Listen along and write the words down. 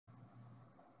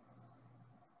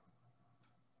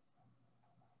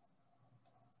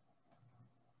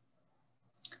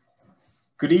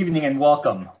Good evening and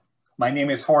welcome. My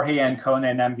name is Jorge Ancona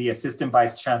and I'm the Assistant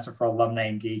Vice Chancellor for Alumni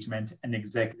Engagement and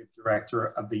Executive Director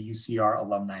of the UCR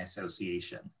Alumni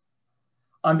Association.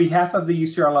 On behalf of the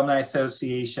UCR Alumni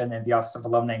Association and the Office of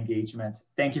Alumni Engagement,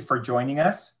 thank you for joining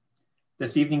us.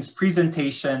 This evening's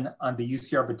presentation on the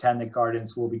UCR Botanic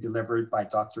Gardens will be delivered by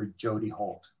Dr. Jodie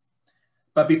Holt.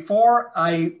 But before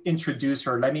I introduce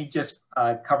her, let me just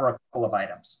cover a couple of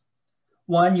items.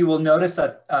 One, you will notice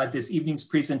that this evening's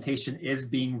presentation is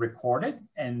being recorded,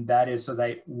 and that is so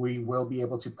that we will be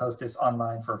able to post this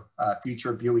online for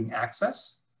future viewing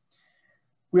access.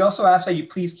 We also ask that you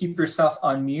please keep yourself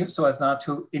on mute so as not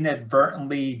to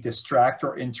inadvertently distract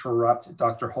or interrupt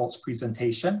Dr. Holt's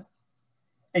presentation.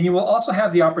 And you will also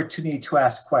have the opportunity to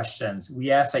ask questions.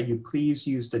 We ask that you please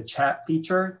use the chat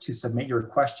feature to submit your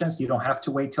questions. You don't have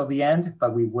to wait till the end,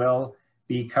 but we will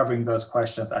be covering those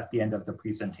questions at the end of the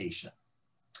presentation.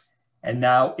 And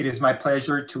now it is my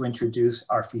pleasure to introduce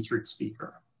our featured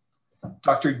speaker.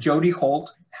 Dr. Jodie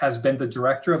Holt has been the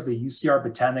director of the UCR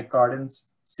Botanic Gardens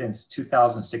since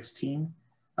 2016,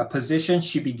 a position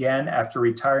she began after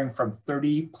retiring from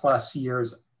 30+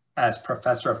 years as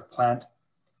professor of plant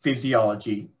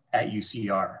physiology at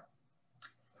UCR.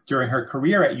 During her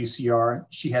career at UCR,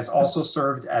 she has also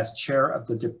served as chair of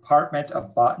the Department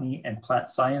of Botany and Plant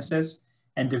Sciences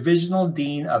and Divisional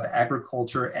Dean of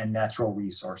Agriculture and Natural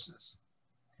Resources.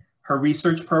 Her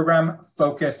research program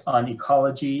focused on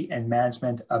ecology and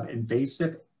management of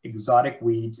invasive exotic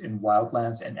weeds in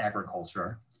wildlands and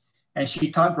agriculture. And she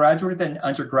taught graduate and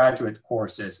undergraduate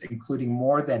courses, including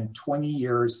more than 20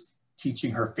 years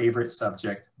teaching her favorite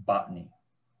subject, botany.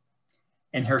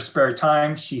 In her spare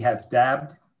time, she has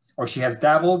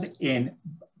dabbled in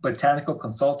botanical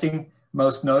consulting,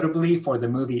 most notably for the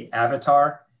movie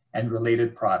Avatar and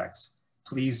related products.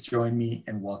 Please join me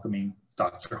in welcoming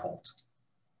Dr. Holt.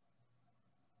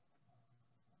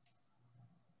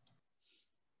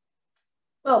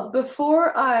 Well,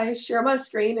 before I share my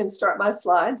screen and start my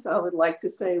slides, I would like to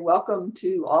say welcome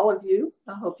to all of you.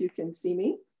 I hope you can see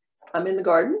me. I'm in the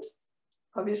gardens,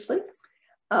 obviously.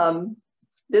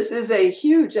 This is a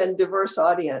huge and diverse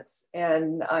audience,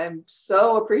 and I'm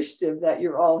so appreciative that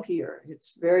you're all here.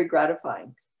 It's very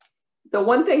gratifying. The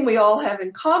one thing we all have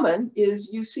in common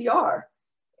is UCR,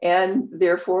 and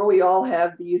therefore we all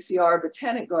have the UCR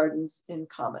Botanic Gardens in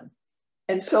common.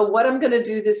 And so what I'm going to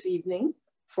do this evening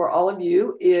for all of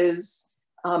you is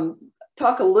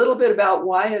talk a little bit about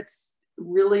why it's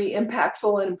really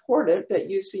impactful and important that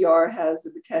UCR has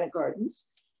the Botanic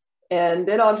Gardens. And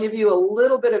then I'll give you a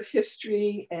little bit of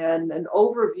history and an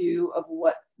overview of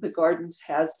what the gardens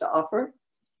has to offer.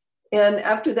 And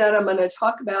after that, I'm going to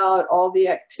talk about all the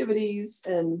activities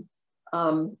and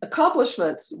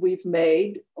accomplishments we've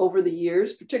made over the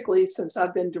years, particularly since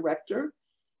I've been director,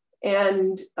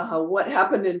 and what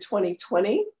happened in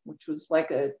 2020, which was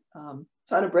like a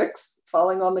ton of bricks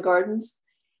falling on the gardens,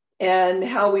 and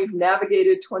how we've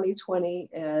navigated 2020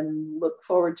 and look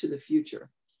forward to the future.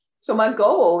 So my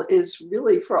goal is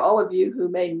really for all of you who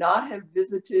may not have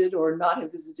visited or not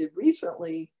have visited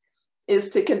recently, is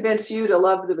to convince you to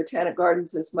love the Botanic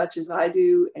Gardens as much as I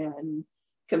do and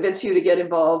convince you to get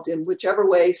involved in whichever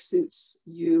way suits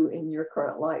you in your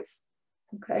current life,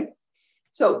 okay?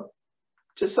 So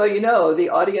just so you know, the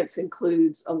audience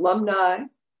includes alumni,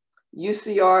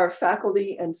 UCR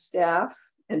faculty and staff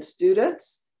and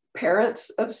students, parents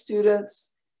of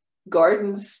students,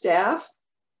 gardens staff,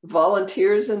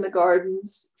 volunteers in the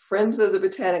gardens, friends of the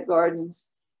Botanic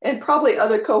Gardens, and probably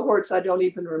other cohorts I don't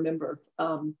even remember.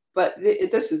 But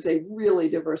this is a really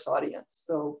diverse audience.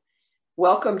 So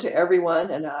welcome to everyone,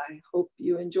 and I hope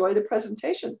you enjoy the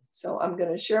presentation. So I'm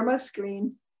going to share my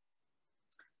screen.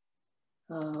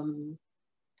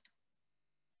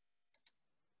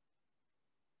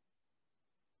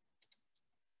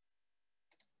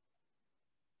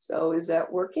 So is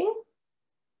that working?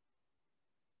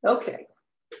 Okay.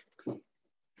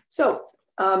 So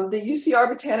the UCR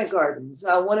Botanic Gardens.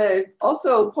 I want to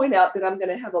also point out that I'm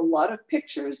going to have a lot of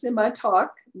pictures in my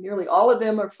talk. Nearly all of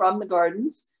them are from the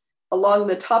gardens. Along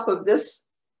the top of this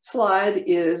slide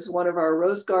is one of our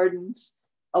rose gardens.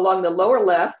 Along the lower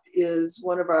left is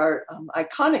one of our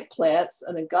iconic plants,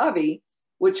 an agave,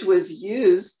 which was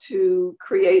used to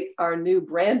create our new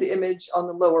brand image on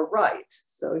the lower right.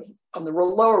 So on the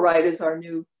lower right is our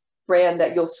new brand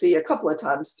that you'll see a couple of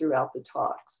times throughout the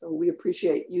talk. So we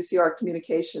appreciate UCR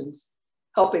Communications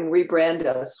helping rebrand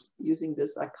us using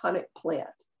this iconic plant.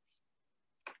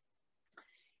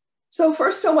 So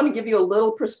first I want to give you a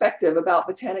little perspective about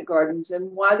Botanic Gardens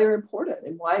and why they're important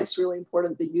and why it's really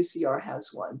important that UCR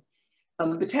has one.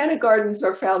 Botanic gardens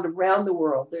are found around the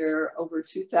world. There are over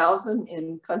 2,000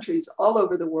 in countries all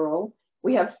over the world.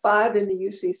 We have 5 in the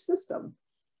UC system,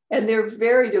 and they're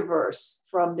very diverse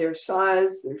from their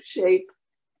size, their shape,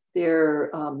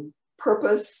 their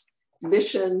purpose,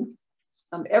 mission.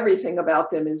 Everything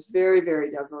about them is very,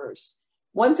 very diverse.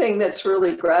 One thing that's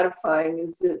really gratifying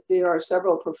is that there are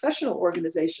several professional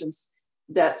organizations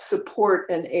that support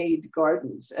and aid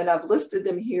gardens. And I've listed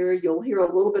them here. You'll hear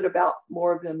a little bit about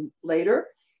more of them later.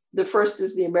 The first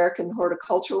is the American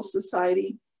Horticultural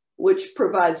Society, which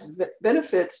provides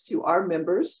benefits to our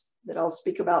members that I'll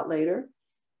speak about later.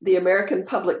 The American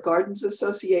Public Gardens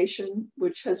Association,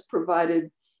 which has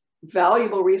provided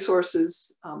valuable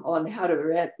resources on how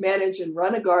to manage and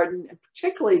run a garden, and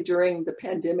particularly during the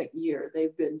pandemic year.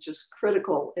 They've been just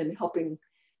critical in helping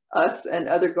us and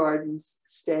other gardens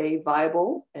stay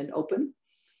viable and open.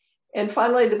 And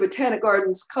finally, the Botanic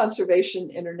Gardens Conservation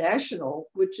International,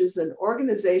 which is an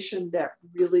organization that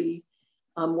really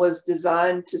was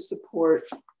designed to support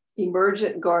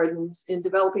emergent gardens in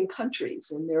developing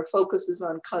countries, and their focus is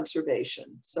on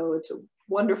conservation. So it's a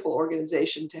wonderful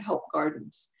organization to help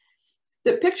gardens.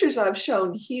 The pictures I've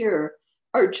shown here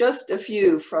are just a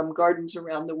few from gardens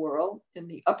around the world. In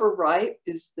the upper right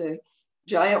is the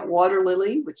giant water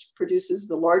lily, which produces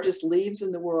the largest leaves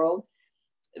in the world.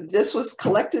 This was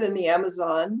collected in the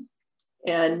Amazon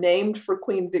and named for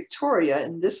Queen Victoria,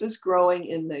 and this is growing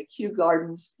in the Kew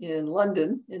Gardens in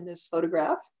London in this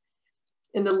photograph.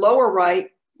 In the lower right,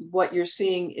 what you're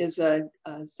seeing is a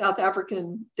South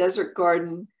African desert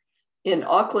garden in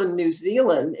Auckland, New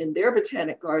Zealand, in their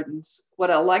botanic gardens. What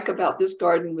I like about this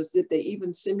garden was that they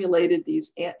even simulated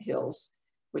these anthills,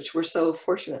 which we're so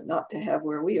fortunate not to have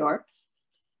where we are.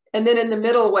 And then in the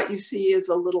middle, what you see is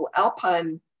a little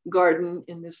alpine garden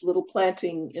in this little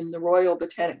planting in the Royal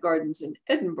Botanic Gardens in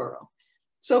Edinburgh.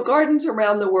 So gardens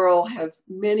around the world have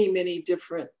many, many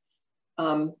different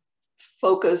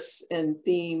focus and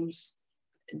themes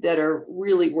that are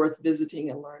really worth visiting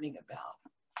and learning about.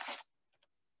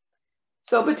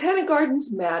 So botanic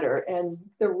gardens matter. And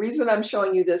the reason I'm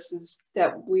showing you this is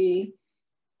that we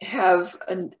have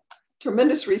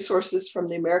tremendous resources from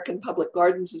the American Public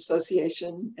Gardens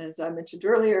Association, as I mentioned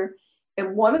earlier.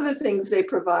 And one of the things they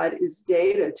provide is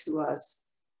data to us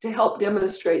to help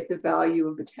demonstrate the value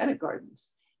of botanic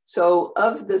gardens. So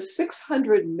of the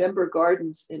 600 member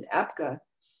gardens in APGA,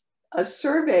 a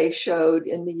survey showed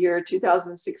in the year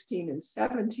 2016 and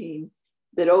 17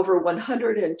 that over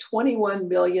 121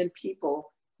 million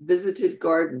people visited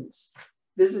gardens,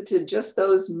 visited just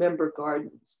those member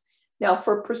gardens. Now,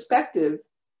 for perspective,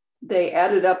 they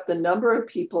added up the number of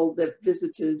people that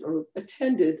visited or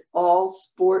attended all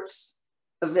sports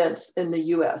events in the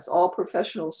US, all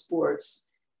professional sports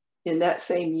in that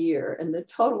same year. And the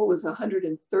total was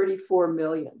 134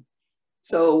 million.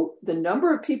 So the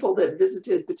number of people that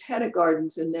visited botanic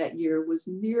gardens in that year was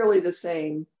nearly the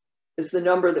same as the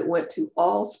number that went to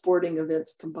all sporting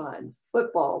events combined: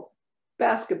 football,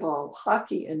 basketball,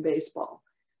 hockey, and baseball.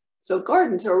 So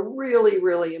gardens are really,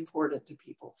 really important to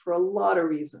people for a lot of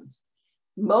reasons.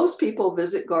 Most people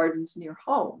visit gardens near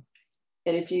home.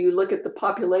 And if you look at the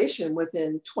population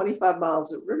within 25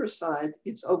 miles of Riverside,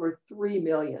 it's over 3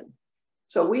 million.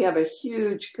 So we have a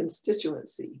huge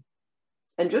constituency.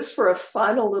 And just for a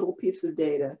final little piece of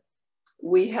data,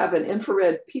 we have an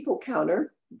infrared people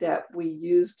counter that we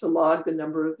use to log the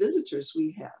number of visitors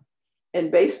we have.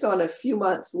 And based on a few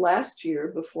months last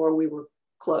year before we were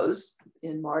closed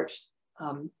in March,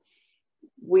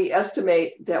 we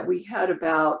estimate that we had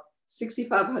about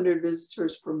 6,500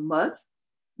 visitors per month.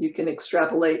 You can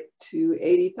extrapolate to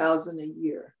 80,000 a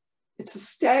year. It's a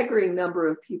staggering number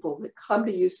of people that come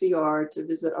to UCR to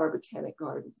visit our botanic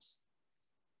gardens.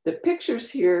 The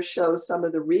pictures here show some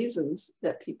of the reasons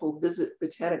that people visit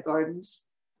botanic gardens.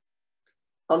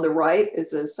 On the right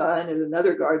is a sign in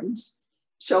another gardens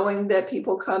showing that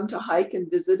people come to hike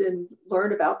and visit and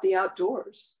learn about the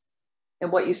outdoors.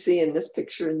 And what you see in this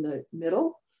picture in the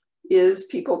middle is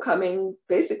people coming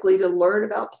basically to learn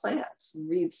about plants and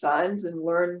read signs and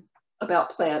learn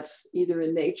about plants either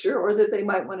in nature or that they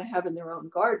might want to have in their own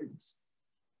gardens.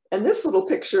 And this little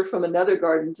picture from another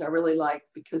gardens I really like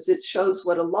because it shows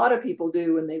what a lot of people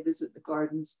do when they visit the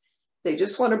gardens. They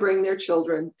just want to bring their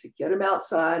children to get them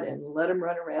outside and let them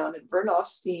run around and burn off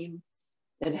steam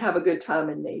and have a good time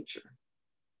in nature.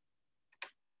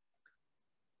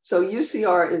 So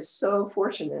UCR is so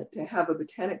fortunate to have a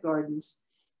botanic gardens,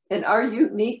 and our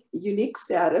unique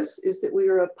status is that we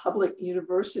are a public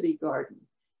university garden,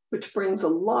 which brings a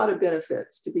lot of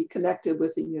benefits to be connected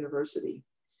with the university.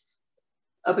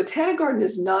 A botanic garden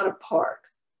is not a park.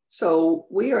 So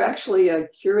we are actually a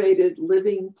curated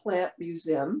living plant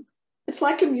museum. It's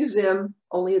like a museum,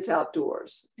 only it's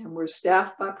outdoors, and we're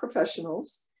staffed by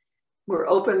professionals. We're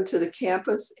open to the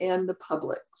campus and the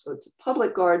public. So it's a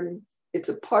public garden, it's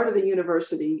a part of the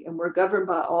university, and we're governed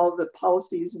by all the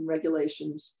policies and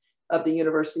regulations of the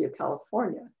University of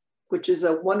California, which is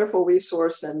a wonderful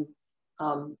resource and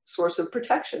source of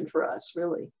protection for us,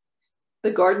 really.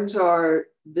 The gardens are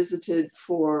visited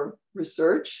for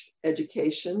research,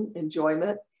 education,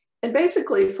 enjoyment, and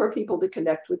basically for people to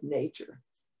connect with nature.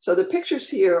 So the pictures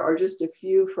here are just a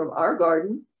few from our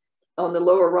garden. On the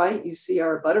lower right, you see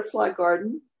our butterfly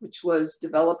garden, which was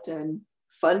developed and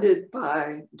funded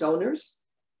by donors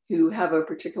who have a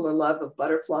particular love of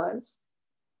butterflies.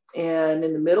 And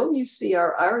in the middle, you see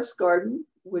our iris garden,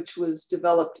 which was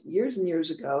developed years and years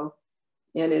ago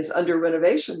and is under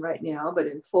renovation right now, but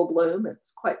in full bloom.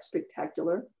 It's quite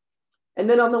spectacular. And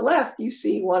then on the left, you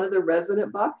see one of the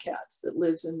resident bobcats that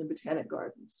lives in the Botanic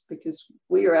Gardens, because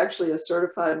we are actually a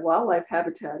certified wildlife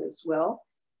habitat as well.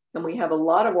 And we have a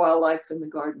lot of wildlife in the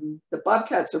garden. The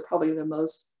bobcats are probably the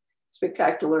most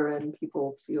spectacular, and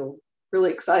people feel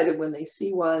really excited when they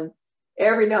see one.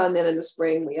 Every now and then in the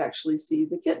spring, we actually see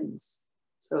the kittens.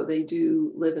 So they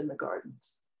do live in the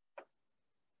gardens.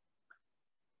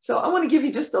 So I want to give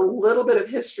you just a little bit of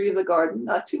history of the garden,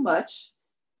 not too much,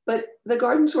 but the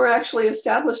gardens were actually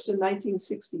established in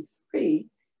 1963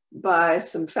 by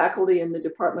some faculty in the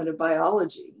Department of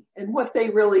Biology. And what they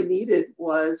really needed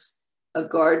was a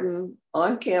garden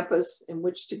on campus in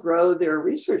which to grow their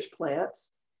research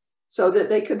plants so that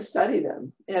they could study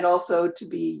them and also to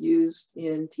be used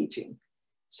in teaching.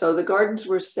 So the gardens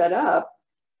were set up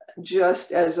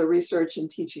just as a research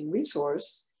and teaching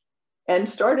resource and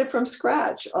started from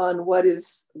scratch on what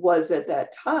was at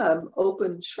that time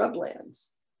open shrublands.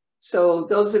 So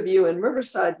those of you in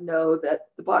Riverside know that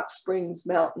the Box Springs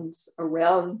Mountains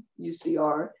around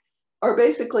UCR are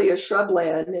basically a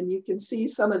shrubland, and you can see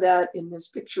some of that in this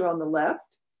picture on the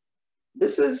left.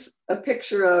 This is a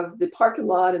picture of the parking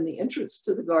lot and the entrance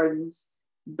to the gardens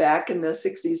back in the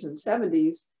 60s and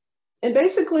 70s. And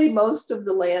basically most of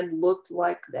the land looked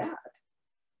like that.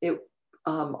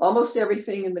 Almost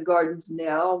everything in the gardens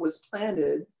now was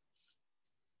planted.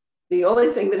 The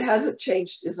only thing that hasn't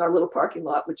changed is our little parking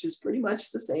lot, which is pretty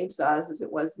much the same size as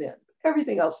it was then.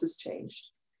 Everything else has changed.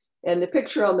 And the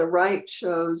picture on the right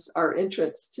shows our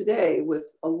entrance today with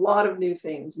a lot of new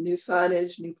things, new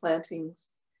signage, new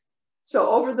plantings. So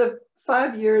over the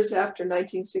 5 years after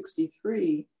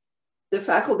 1963, the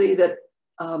faculty that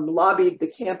lobbied the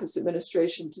campus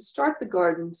administration to start the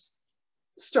gardens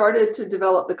started to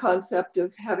develop the concept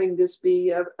of having this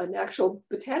be an actual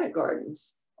botanic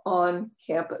gardens on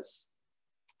campus.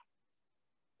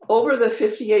 Over the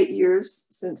 58 years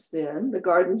since then, the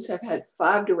gardens have had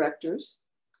 5 directors.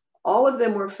 All of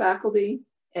them were faculty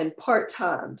and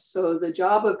part-time. So the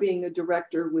job of being a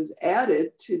director was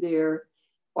added to their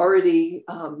already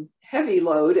heavy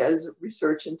load as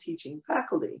research and teaching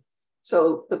faculty.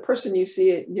 So the person you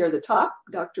see near the top,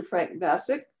 Dr. Frank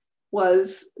Vasic,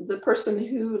 was the person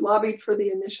who lobbied for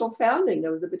the initial founding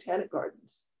of the Botanic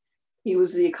Gardens. He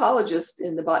was the ecologist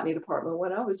in the botany department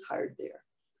when I was hired there.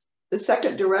 The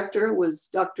second director was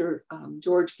Dr.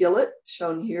 George Gillett,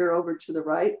 shown here over to the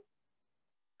right.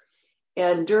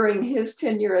 And during his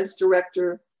tenure as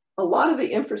director, a lot of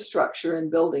the infrastructure and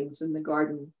buildings in the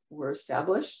garden were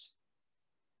established.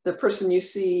 The person you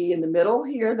see in the middle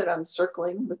here that I'm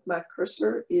circling with my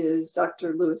cursor is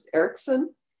Dr. Louis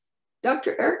Erickson.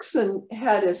 Dr. Erickson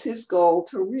had as his goal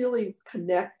to really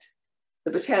connect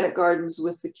the Botanic Gardens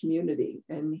with the community.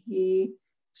 And he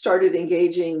started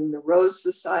engaging the Rose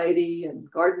Society and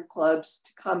garden clubs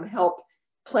to come help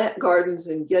plant gardens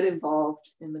and get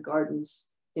involved in the gardens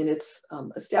in its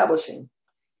establishing.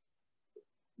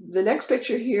 The next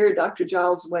picture here, Dr.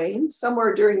 Giles Wayne,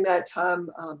 somewhere during that time,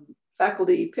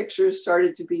 faculty pictures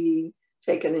started to be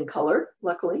taken in color,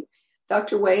 luckily.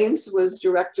 Dr. Waynes was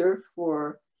director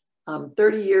for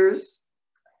 30 years.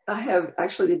 I have,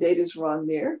 actually the date is wrong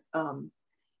there,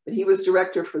 but he was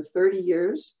director for 30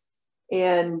 years.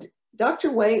 And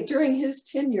Dr. Wayne, during his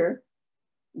tenure,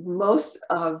 most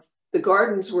of the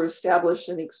gardens were established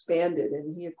and expanded,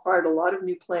 and he acquired a lot of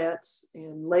new plants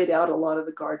and laid out a lot of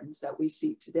the gardens that we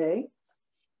see today.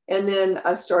 And then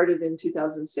I started in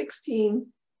 2016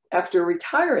 after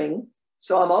retiring.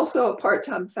 So I'm also a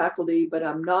part-time faculty, but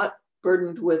I'm not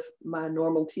burdened with my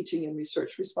normal teaching and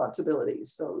research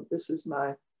responsibilities. So this is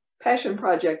my passion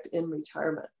project in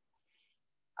retirement.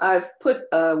 I've put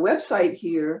a website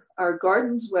here. Our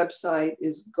gardens website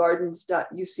is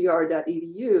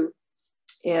gardens.ucr.edu.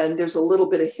 And there's a little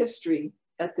bit of history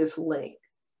at this link.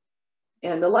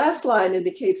 And the last line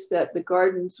indicates that the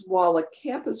gardens, while a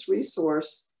campus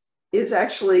resource, is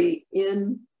actually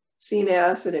in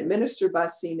CNAS and administered by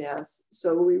CNAS.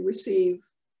 So we receive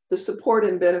the support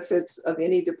and benefits of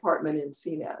any department in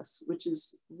CNAS, which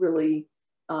is really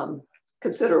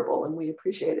considerable, and we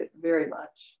appreciate it very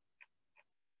much.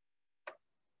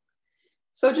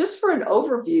 So just for an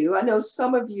overview, I know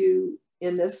some of you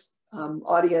in this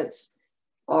audience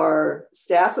are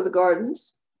staff of the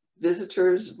gardens,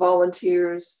 visitors,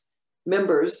 volunteers,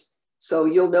 members, so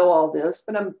you'll know all this,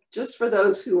 but just for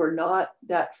those who are not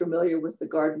that familiar with the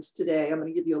gardens today, I'm going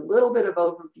to give you a little bit of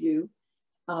overview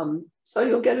so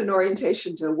you'll get an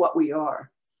orientation to what we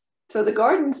are. So the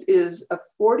gardens is a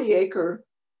 40-acre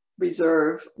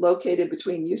reserve located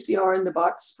between UCR and the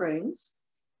Box Springs.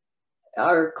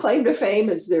 Our claim to fame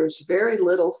is there's very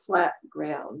little flat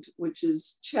ground, which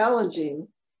is challenging.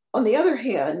 On the other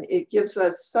hand, it gives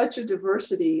us such a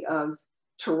diversity of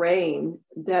terrain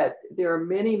that there are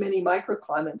many, many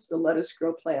microclimates, the lettuce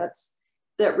grow plants,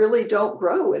 that really don't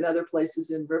grow in other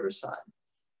places in Riverside.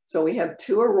 So we have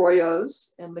 2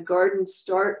 arroyos, and the gardens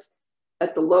start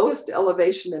at the lowest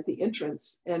elevation at the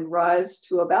entrance and rise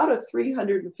to about a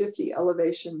 350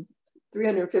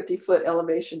 foot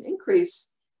elevation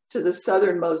increase to the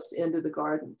southernmost end of the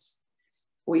gardens.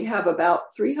 We have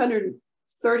about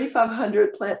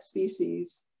 3,500 plant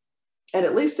species, and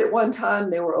at least at one time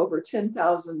there were over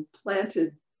 10,000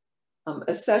 planted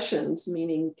accessions,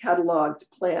 meaning cataloged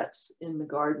plants in the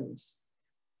gardens.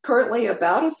 Currently,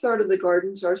 about a third of the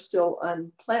gardens are still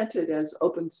unplanted as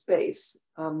open space,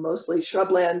 mostly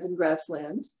shrublands and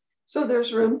grasslands. So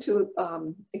there's room to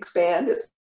expand as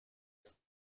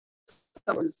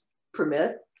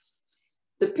permit.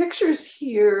 The pictures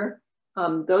here,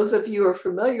 those of you who are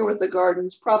familiar with the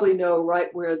gardens probably know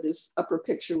right where this upper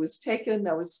picture was taken.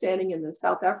 I was standing in the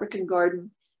South African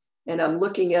garden, and I'm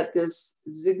looking at this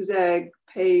zigzag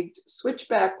paved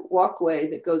switchback walkway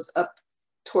that goes up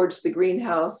towards the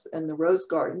greenhouse and the rose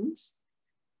gardens.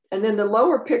 And then the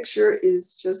lower picture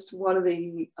is just one of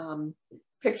the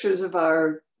pictures of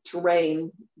our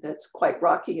terrain that's quite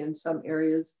rocky in some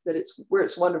areas, where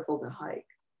it's wonderful to hike.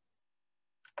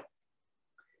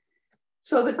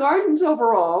 So the gardens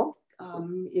overall,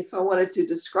 if I wanted to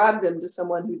describe them to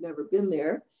someone who'd never been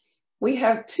there, we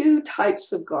have 2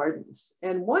 types of gardens.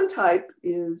 And one type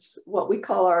is what we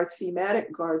call our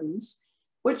thematic gardens,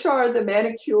 which are the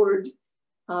manicured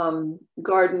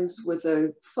gardens with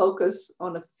a focus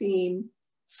on a theme,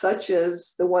 such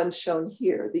as the ones shown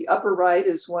here. The upper right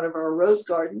is one of our rose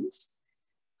gardens.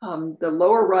 The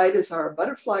lower right is our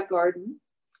butterfly garden.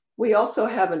 We also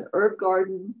have an herb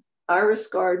garden, iris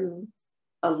garden,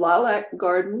 a lilac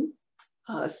garden,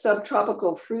 a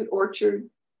subtropical fruit orchard.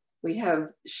 We have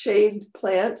shade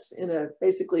plants in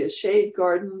basically a shade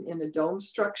garden in a dome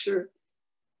structure.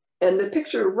 And the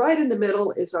picture right in the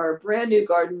middle is our brand new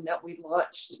garden that we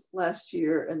launched last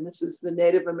year. And this is the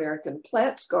Native American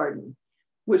Plants Garden,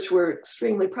 which we're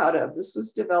extremely proud of. This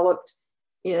was developed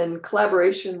in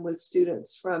collaboration with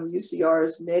students from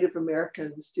UCR's Native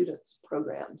American Students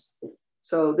programs.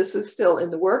 So this is still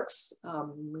in the works.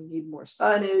 We need more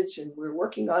signage and we're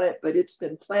working on it, but it's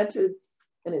been planted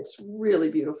and it's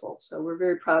really beautiful. So we're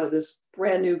very proud of this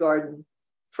brand new garden,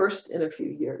 first in a few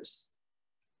years.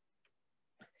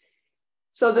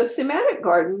 So the thematic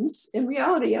gardens, in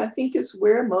reality, I think is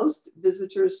where most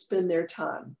visitors spend their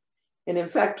time. And in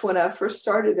fact, when I first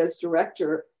started as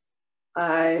director,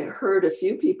 I heard a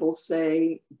few people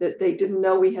say that they didn't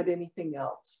know we had anything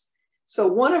else. So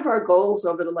one of our goals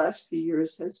over the last few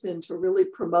years has been to really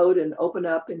promote and open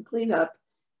up and clean up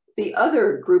the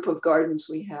other group of gardens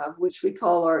we have, which we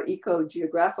call our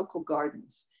eco-geographical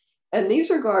gardens. And these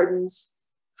are gardens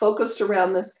focused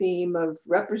around the theme of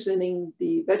representing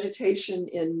the vegetation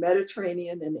in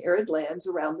Mediterranean and arid lands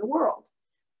around the world.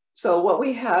 So what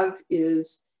we have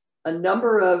is a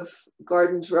number of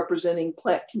gardens representing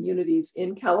plant communities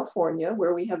in California,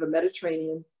 where we have a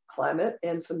Mediterranean climate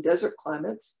and some desert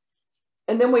climates.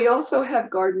 And then we also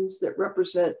have gardens that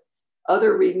represent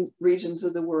other regions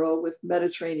of the world with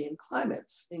Mediterranean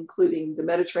climates, including the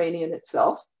Mediterranean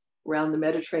itself, around the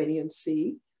Mediterranean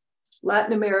Sea,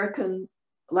 Latin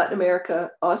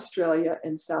America, Australia,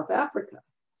 and South Africa.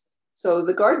 So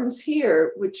the gardens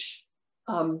here, which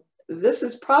this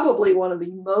is probably one of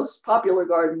the most popular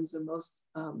gardens and most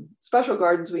special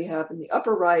gardens we have. In the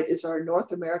upper right is our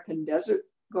North American Desert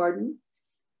Garden.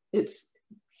 It's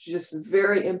just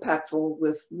very impactful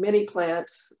with many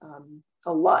plants,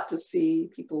 a lot to see.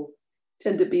 People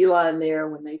tend to beeline there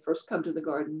when they first come to the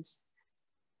gardens.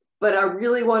 But I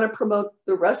really want to promote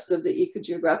the rest of the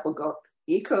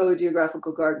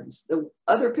eco-geographical gardens. The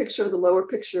other picture, the lower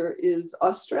picture, is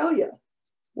Australia.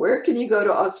 Where can you go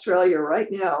to Australia right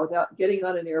now without getting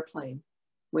on an airplane?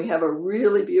 We have a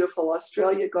really beautiful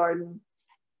Australia garden,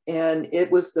 and it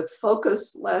was the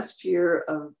focus last year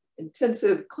of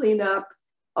intensive cleanup,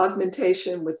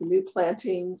 augmentation with new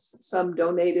plantings, some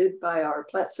donated by our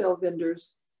plant sale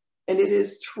vendors. And it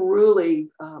is truly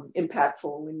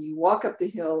impactful when you walk up the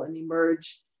hill and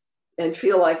emerge and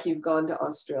feel like you've gone to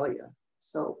Australia.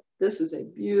 So this is a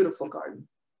beautiful garden,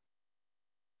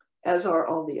 as are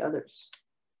all the others.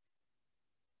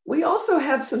 We also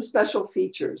have some special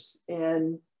features,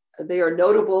 and they are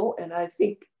notable. And I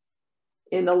think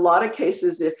in a lot of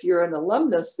cases, if you're an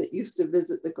alumnus that used to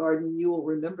visit the garden, you will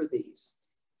remember these.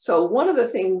 So one of the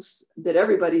things that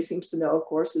everybody seems to know, of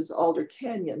course, is Alder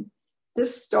Canyon.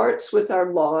 This starts with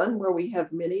our lawn where we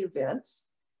have many events,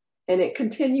 and it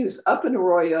continues up an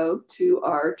arroyo to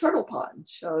our turtle pond,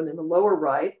 shown in the lower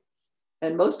right.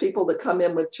 And most people that come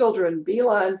in with children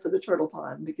beeline for the turtle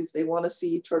pond because they want to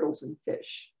see turtles and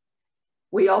fish.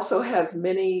 We also have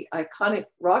many iconic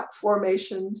rock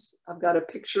formations. I've got a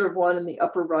picture of one in the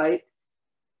upper right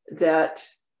that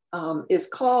is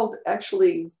called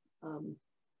actually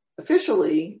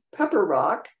officially Pepper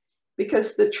Rock,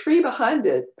 because the tree behind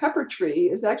it, pepper tree,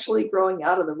 is actually growing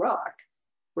out of the rock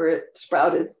where it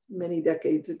sprouted many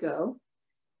decades ago.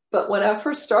 But when I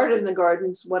first started in the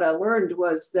gardens, what I learned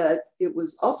was that it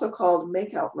was also called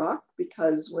makeout rock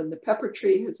because when the pepper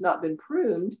tree has not been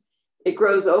pruned, it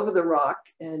grows over the rock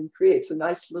and creates a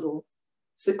nice little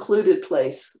secluded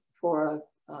place for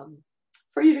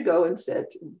you to go and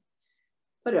sit and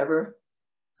whatever.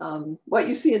 What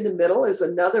you see in the middle is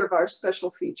another of our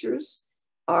special features,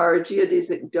 our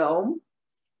geodesic dome.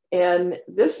 And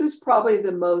this is probably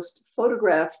the most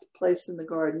photographed place in the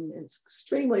garden. It's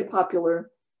extremely popular.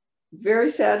 Very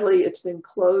sadly, it's been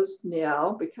closed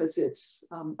now because it's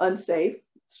unsafe,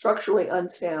 structurally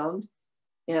unsound.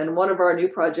 And one of our new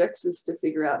projects is to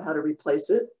figure out how to replace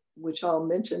it, which I'll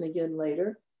mention again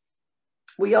later.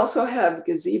 We also have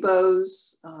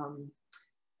gazebos,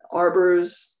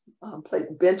 arbors,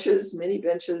 benches, many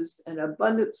benches, and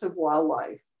abundance of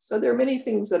wildlife. So there are many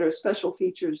things that are special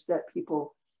features that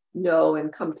people know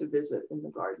and come to visit in the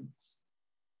gardens.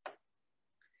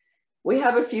 We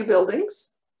have a few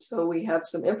buildings. So we have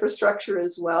some infrastructure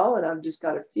as well, and I've just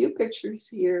got a few pictures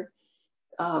here.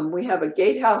 We have a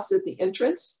gatehouse at the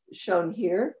entrance shown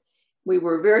here. We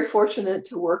were very fortunate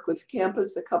to work with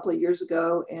campus a couple of years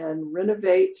ago and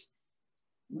renovate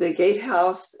the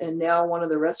gatehouse, and now one of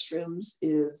the restrooms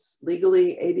is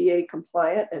legally ADA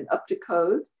compliant and up to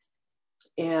code.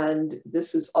 And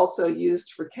this is also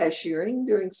used for cashiering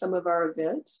during some of our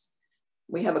events.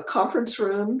 We have a conference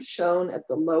room shown at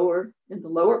in the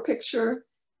lower picture.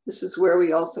 This is where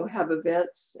we also have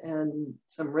events and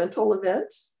some rental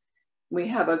events. We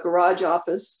have a garage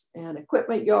office and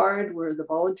equipment yard where the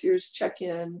volunteers check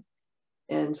in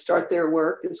and start their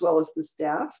work, as well as the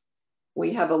staff.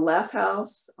 We have a lath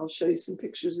house. I'll show you some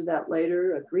pictures of that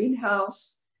later. A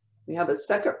greenhouse. We have a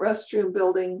second restroom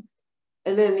building.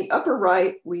 And then in the upper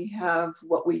right, we have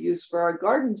what we use for our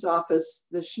gardens office,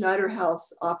 the Schneider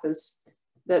House office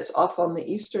that's off on the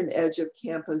eastern edge of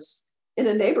campus in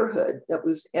a neighborhood that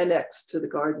was annexed to the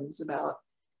gardens about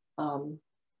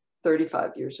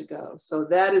 35 years ago. So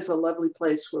that is a lovely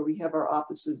place where we have our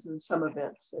offices and some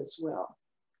events as well.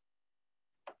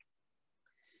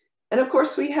 And of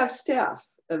course, we have staff,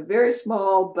 a very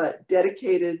small but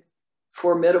dedicated,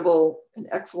 formidable, and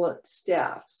excellent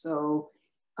staff. So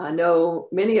I know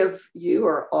many of you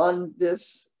are on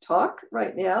this talk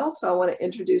right now, so I want to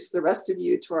introduce the rest of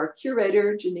you to our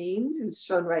curator, Janine, who's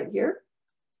shown right here,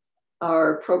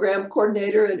 our program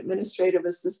coordinator and administrative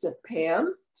assistant,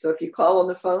 Pam. So if you call on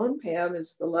the phone, Pam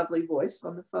is the lovely voice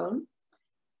on the phone.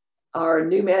 Our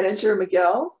new manager,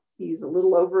 Miguel, he's a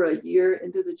little over a year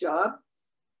into the job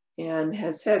and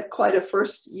has had quite a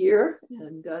first year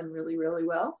and done really, really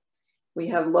well. We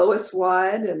have Lois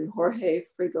Wide and Jorge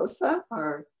Fregosa,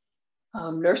 our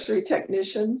nursery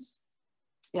technicians,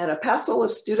 and a passel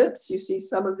of students. You see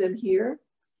some of them here.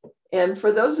 And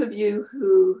for those of you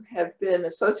who have been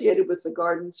associated with the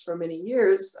gardens for many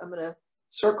years, I'm going to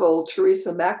circle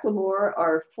Teresa McLemore,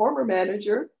 our former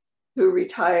manager, who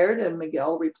retired, and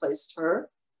Miguel replaced her.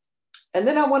 And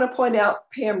then I want to point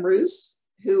out Pam Roos,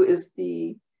 who is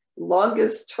the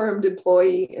longest termed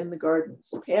employee in the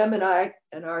gardens. Pam and I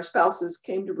and our spouses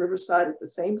came to Riverside at the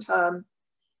same time,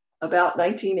 about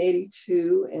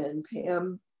 1982, and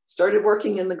Pam started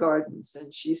working in the gardens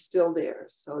and she's still there.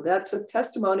 So that's a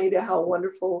testimony to how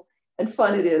wonderful and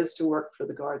fun it is to work for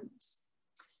the gardens.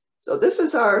 So this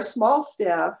is our small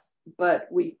staff. but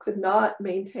we could not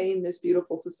maintain this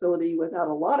beautiful facility without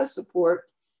a lot of support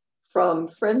from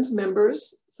Friends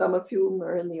members, some of whom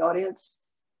are in the audience,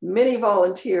 many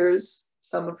volunteers,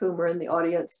 some of whom are in the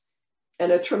audience,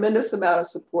 and a tremendous amount of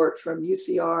support from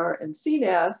UCR and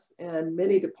CNAS and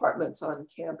many departments on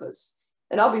campus.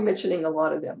 And I'll be mentioning a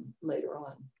lot of them later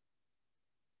on.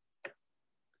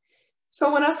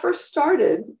 So when I first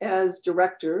started as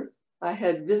director, I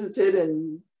had visited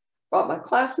and brought my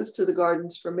classes to the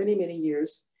gardens for many, many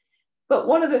years. But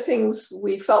one of the things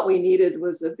we felt we needed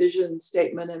was a vision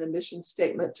statement and a mission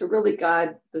statement to really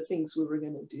guide the things we were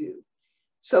going to do.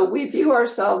 So we view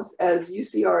ourselves as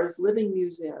UCR's living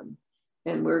museum,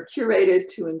 and we're curated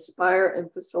to inspire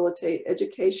and facilitate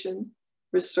education,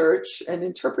 research, and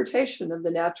interpretation of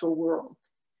the natural world.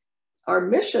 Our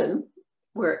mission,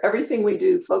 where everything we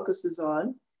do focuses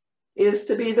on, is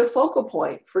to be the focal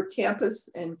point for campus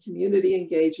and community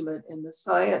engagement in the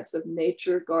science of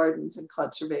nature, gardens, and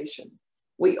conservation.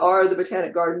 We are the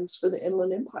Botanic Gardens for the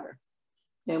Inland Empire,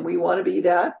 and we want to be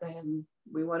that, and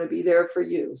we want to be there for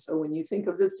you. So when you think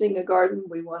of visiting a garden,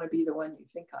 we want to be the one you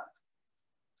think of.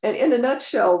 And in a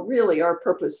nutshell, really, our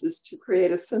purpose is to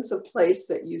create a sense of place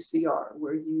at UCR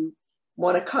where you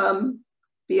want to come,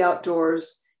 be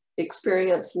outdoors,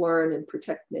 experience, learn, and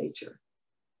protect nature.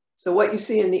 So what you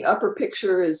see in the upper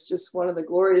picture is just one of the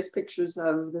glorious pictures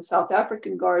of the South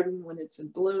African garden when it's in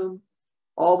bloom,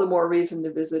 all the more reason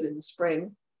to visit in the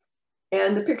spring.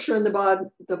 And the picture in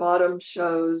the bottom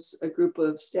shows a group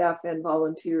of staff and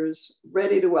volunteers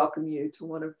ready to welcome you to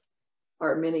one of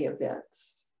our many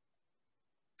events.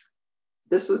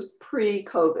 This was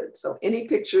pre-COVID, so any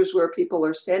pictures where people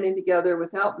are standing together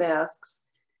without masks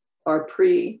are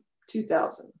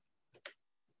pre-2000.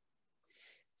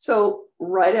 So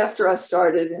right after I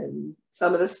started and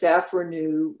some of the staff were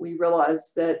new, we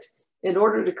realized that in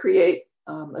order to create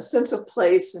a sense of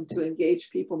place and to engage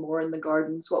people more in the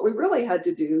gardens, what we really had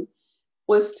to do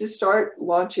was to start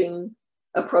launching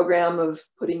a program of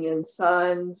putting in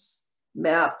signs,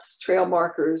 maps, trail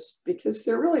markers, because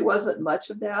there really wasn't much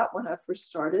of that when I first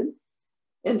started.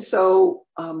 And so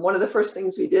one of the first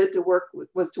things we did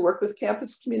was to work with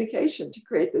campus communication to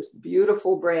create this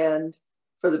beautiful brand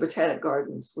for the Botanic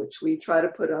Gardens, which we try to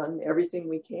put on everything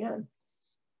we can.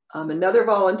 Another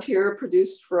volunteer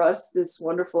produced for us this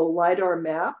wonderful LiDAR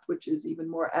map, which is even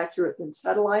more accurate than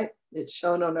satellite. It's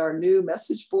shown on our new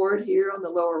message board here on the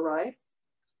lower right.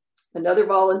 Another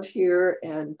volunteer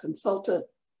and consultant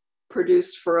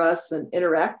produced for us an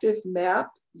interactive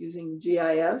map using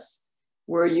GIS,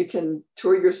 where you can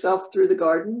tour yourself through the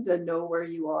gardens and know where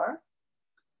you are.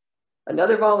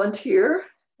 Another volunteer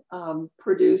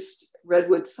produced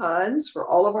redwood signs for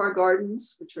all of our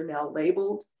gardens, which are now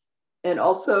labeled, and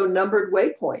also numbered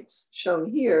waypoints shown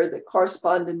here that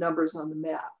correspond to numbers on the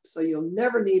map. So you'll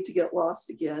never need to get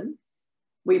lost again.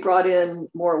 We brought in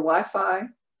more Wi-Fi,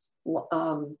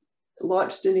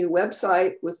 launched a new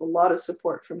website with a lot of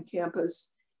support from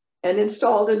campus, and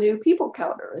installed a new people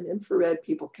counter, an infrared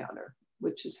people counter,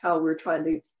 which is how we're trying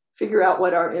to figure out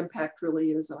what our impact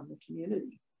really is on the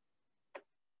community.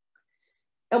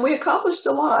 And we accomplished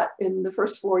a lot in the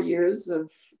first 4 years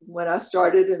of when I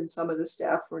started and some of the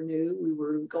staff were new. We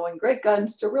were going great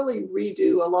guns to really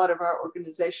redo a lot of our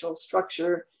organizational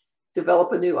structure,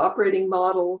 develop a new operating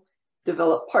model,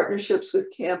 develop partnerships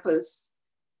with campus.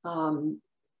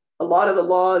 A lot of the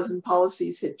laws and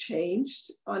policies had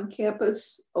changed on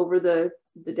campus over the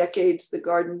decades the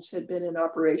gardens had been in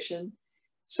operation.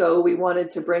 So we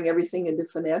wanted to bring everything into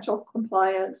financial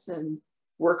compliance and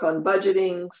work on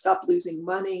budgeting, stop losing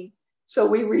money. So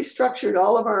we restructured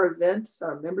all of our events,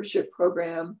 our membership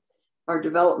program, our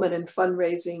development and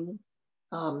fundraising,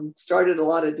 started a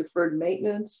lot of deferred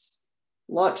maintenance,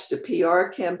 launched a PR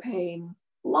campaign,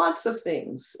 lots of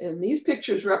things. And these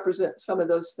pictures represent some of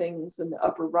those things. In the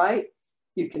upper right,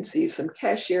 you can see some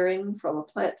cashiering from a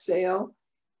plant sale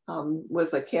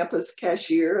with a campus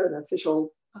cashier, an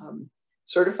official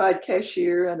certified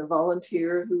cashier, and a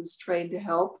volunteer who's trained to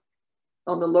help.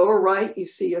 On the lower right, you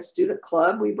see a student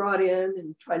club we brought in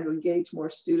and trying to engage more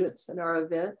students in our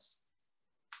events.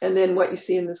 And then what you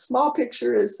see in the small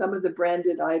picture is some of the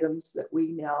branded items that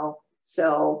we now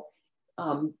sell,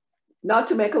 not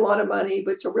to make a lot of money,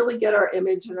 but to really get our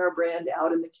image and our brand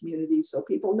out in the community so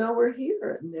people know we're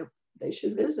here and they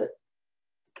should visit.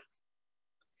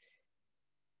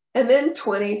 And then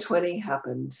 2020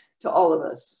 happened to all of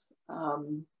us.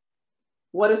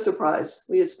 What a surprise.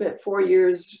 We had spent 4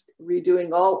 years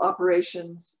redoing all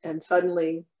operations, and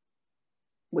suddenly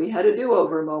we had a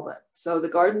do-over moment. So the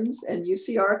gardens and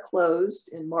UCR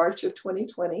closed in March of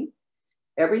 2020.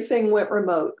 Everything went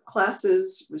remote,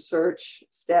 classes, research,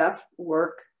 staff,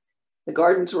 work. The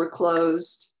gardens were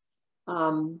closed.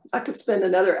 I could spend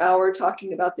another hour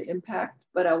talking about the impact,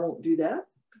 but I won't do that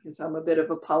because I'm a bit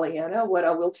of a Pollyanna. What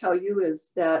I will tell you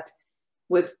is that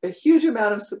with a huge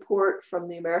amount of support from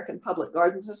the American Public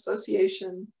Gardens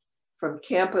Association, from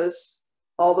campus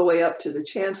all the way up to the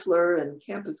chancellor and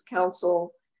campus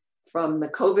council, from the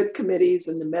COVID committees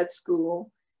and the med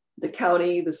school, the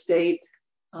county, the state,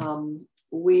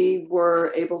 we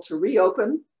were able to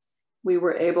reopen. We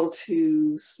were able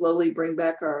to slowly bring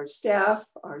back our staff,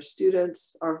 our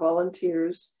students, our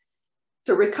volunteers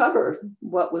to recover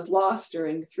what was lost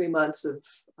during 3 months of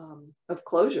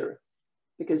closure.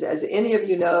 Because as any of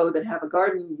you know that have a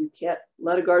garden, you can't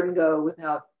let a garden go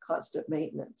without constant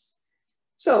maintenance.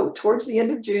 So towards the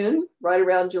end of June, right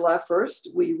around July 1st,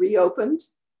 we reopened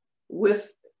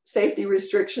with safety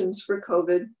restrictions for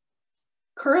COVID.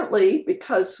 Currently,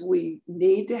 because we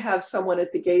need to have someone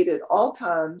at the gate at all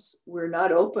times, we're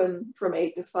not open from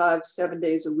 8 to 5, 7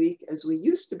 days a week as we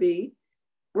used to be.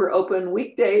 We're open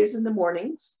weekdays in the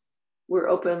mornings. We're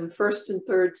open first and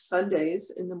third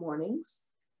Sundays in the mornings.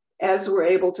 As we're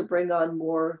able to bring on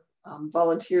more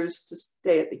volunteers to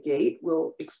stay at the gate,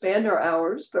 we'll expand our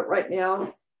hours, but right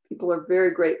now people are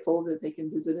very grateful that they can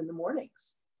visit in the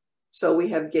mornings. So we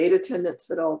have gate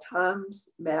attendants at all times,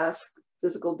 mask,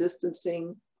 physical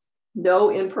distancing,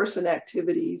 no in-person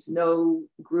activities, no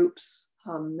groups,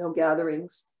 no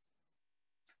gatherings,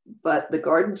 but the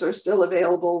gardens are still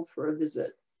available for a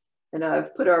visit. And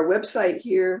I've put our website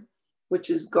here, which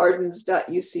is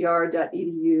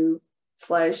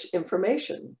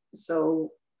gardens.ucr.edu/information.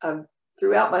 So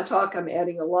throughout my talk, I'm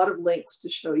adding a lot of links to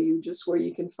show you just where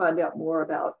you can find out more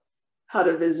about how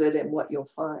to visit and what you'll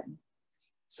find.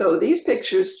 So these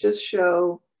pictures just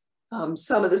show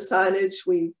some of the signage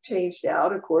we've changed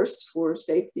out, of course, for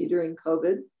safety during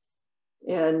COVID.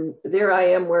 And there I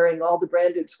am wearing all the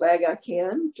branded swag I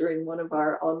can during one of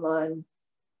our online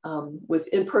with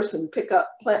in-person pickup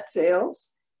plant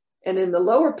sales. And in the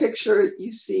lower picture,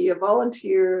 you see a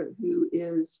volunteer who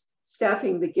is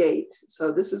staffing the gate.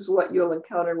 So this is what you'll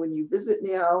encounter when you visit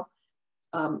now,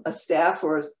 a staff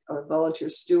or a volunteer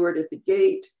steward at the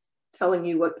gate, telling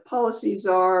you what the policies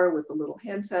are with a little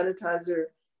hand sanitizer,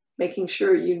 making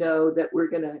sure you know that we're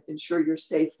going to ensure your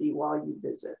safety while you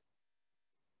visit.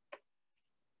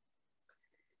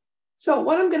 So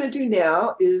what I'm going to do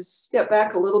now is step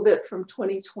back a little bit from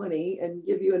 2020 and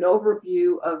give you an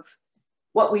overview of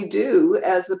what we do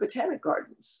as a Botanic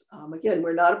Gardens. Again,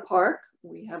 we're not a park.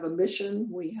 We have a mission.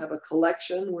 We have a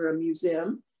collection. We're a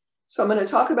museum. So I'm going to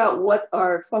talk about what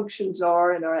our functions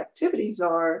are and our activities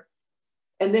are,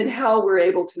 and then how we're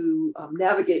able to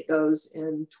navigate those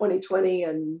in 2020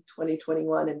 and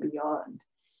 2021 and beyond.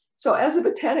 So as a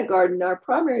Botanic Garden, our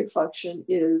primary function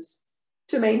is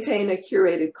to maintain a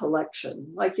curated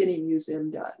collection, like any museum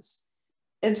does.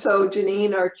 And so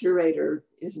Janine, our curator,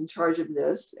 is in charge of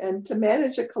this. And to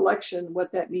manage a collection,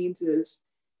 what that means is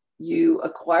you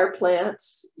acquire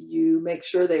plants, you make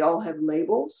sure they all have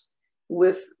labels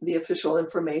with the official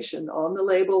information on the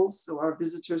labels so our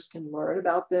visitors can learn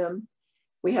about them.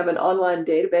 We have an online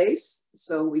database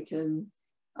so we can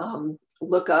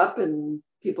look up and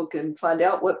people can find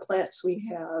out what plants we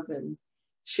have and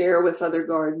share with other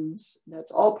gardens.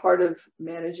 That's all part of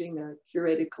managing a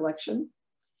curated collection.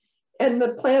 And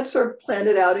the plants are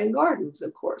planted out in gardens,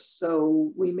 of course.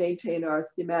 So we maintain our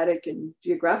thematic and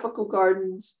geographical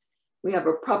gardens. We have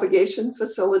a propagation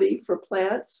facility for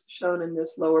plants shown in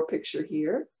this lower picture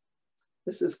here.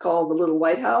 This is called the Little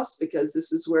White House because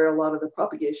this is where a lot of the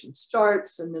propagation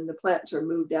starts, and then the plants are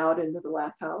moved out into the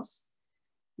lath house.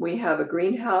 We have a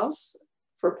greenhouse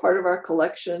for part of our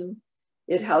collection.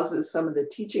 It houses some of the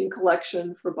teaching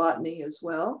collection for botany as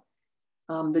well.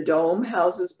 The dome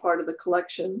houses part of the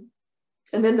collection.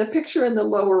 And then the picture in the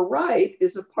lower right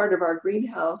is a part of our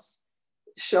greenhouse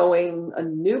showing a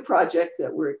new project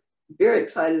that we're very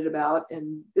excited about.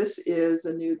 And this is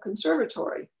a new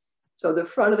conservatory. So the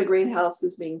front of the greenhouse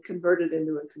is being converted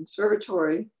into a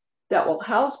conservatory that will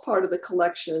house part of the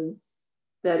collection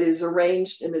that is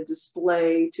arranged in a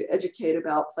display to educate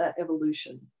about plant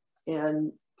evolution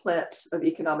and plants of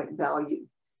economic value.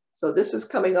 So this is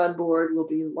coming on board. We'll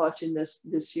be launching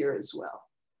this year as well.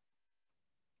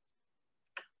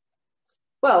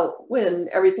 Well, when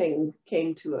everything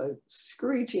came to a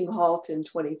screeching halt in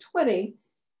 2020,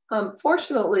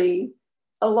 fortunately,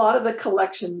 a lot of the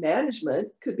collection management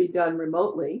could be done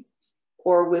remotely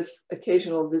or with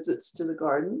occasional visits to the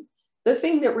garden. The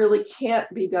thing that really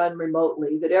can't be done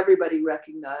remotely that everybody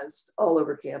recognized all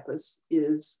over campus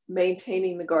is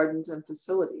maintaining the gardens and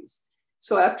facilities.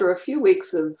 So after a few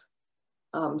weeks of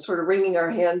sort of wringing our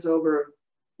hands over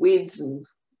weeds and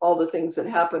all the things that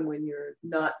happen when you're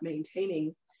not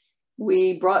maintaining.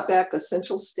 We brought back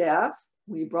essential staff.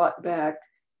 We brought back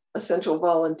essential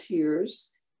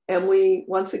volunteers. And we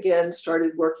once again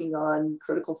started working on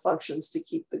critical functions to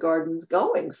keep the gardens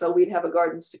going, so we'd have a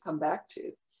gardens to come back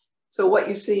to. So what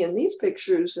you see in these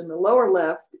pictures in the lower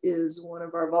left is one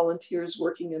of our volunteers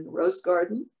working in the rose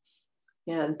garden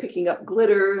and picking up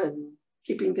glitter and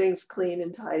keeping things clean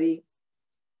and tidy.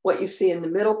 What you see in the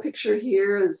middle picture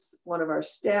here is one of our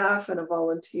staff and a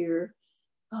volunteer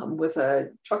with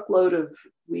a truckload of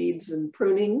weeds and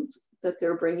pruning that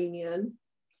they're bringing in,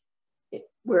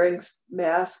 wearing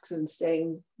masks and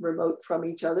staying remote from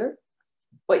each other.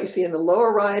 What you see in the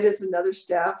lower right is another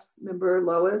staff member,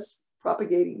 Lois,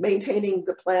 maintaining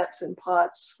the plants in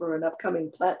pots for an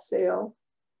upcoming plant sale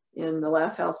in the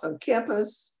Laugh House on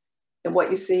campus. And what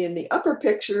you see in the upper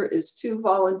picture is 2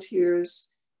 volunteers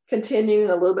continuing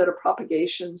a little bit of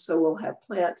propagation. So we'll have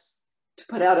plants to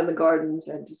put out in the gardens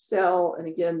and to sell. And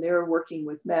again, they're working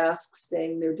with masks,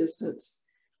 staying their distance.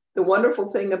 The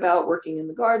wonderful thing about working in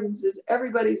the gardens is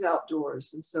everybody's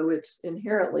outdoors. And so it's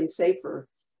inherently safer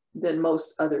than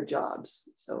most other jobs.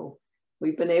 So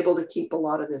we've been able to keep a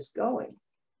lot of this going.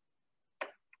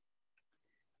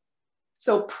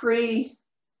 So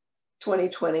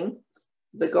pre-2020,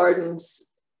 the gardens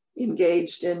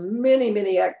engaged in many,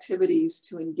 many activities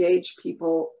to engage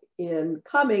people in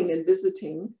coming and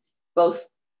visiting both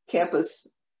campus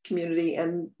community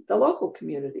and the local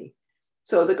community.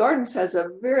 So the Gardens has a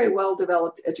very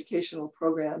well-developed educational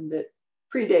program that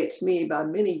predates me by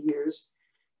many years.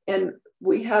 And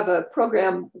we have a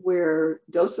program where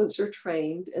docents are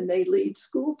trained and they lead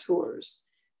school tours.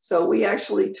 So we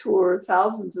actually tour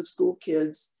thousands of school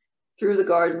kids through the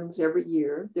gardens every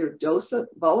year. They're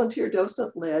volunteer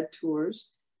docent-led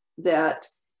tours that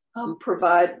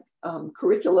provide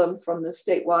curriculum from the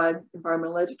statewide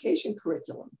environmental education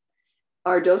curriculum.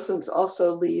 Our docents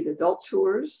also lead adult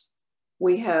tours.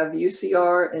 We have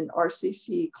UCR and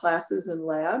RCC classes and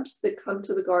labs that come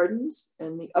to the gardens.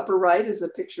 And the upper right is a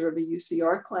picture of a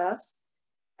UCR class,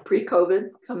 pre-COVID,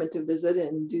 coming to visit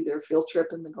and do their field trip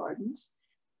in the gardens.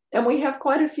 And we have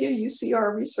quite a few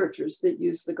UCR researchers that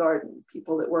use the garden,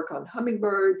 people that work on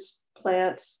hummingbirds,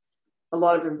 plants, a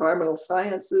lot of environmental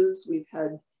sciences. We've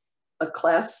had a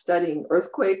class studying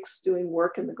earthquakes, doing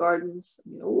work in the gardens.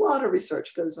 I mean, a lot of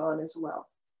research goes on as well.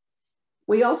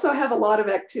 We also have a lot of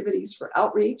activities for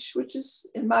outreach, which is,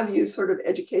 in my view, sort of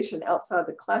education outside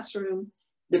the classroom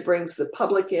that brings the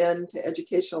public in to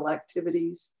educational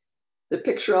activities. The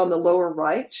picture on the lower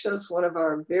right shows one of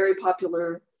our very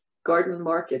popular garden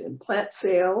market and plant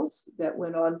sales that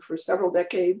went on for several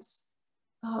decades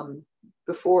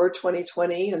before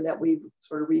 2020, and that we've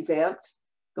sort of revamped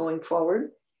going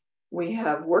forward. We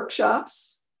have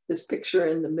workshops. This picture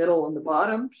in the middle on the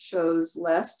bottom shows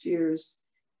last year's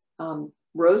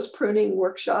rose pruning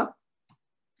workshop,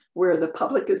 where the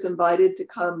public is invited to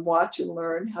come watch and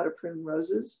learn how to prune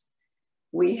roses.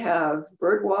 We have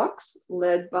bird walks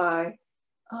led by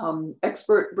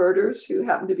expert birders who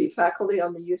happen to be faculty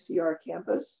on the UCR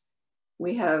campus.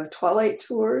 We have twilight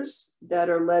tours that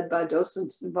are led by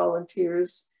docents and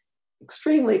volunteers,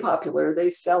 extremely popular. They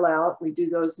sell out. We do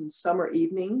those in summer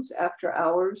evenings after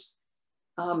hours.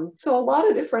 So a lot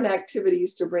of different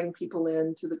activities to bring people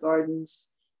into the gardens,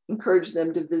 encourage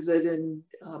them to visit and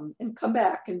come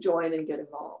back and join and get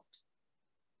involved.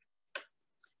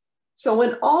 So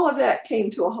when all of that came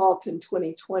to a halt in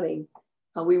 2020,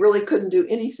 we really couldn't do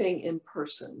anything in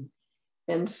person.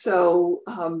 And so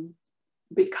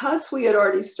because we had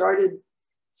already started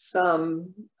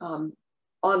some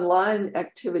online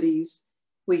activities,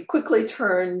 we quickly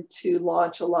turned to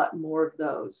launch a lot more of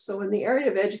those. So in the area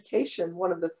of education,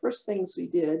 one of the first things we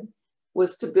did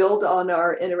was to build on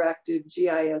our interactive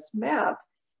GIS map.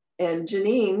 And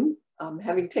Janine,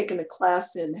 having taken a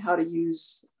class in how to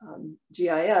use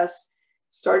GIS,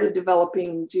 started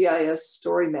developing GIS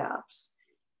story maps.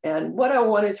 And what I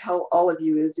want to tell all of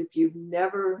you is, if you've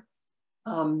never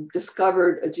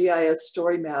discovered a GIS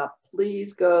story map,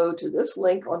 please go to this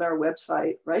link on our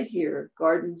website right here,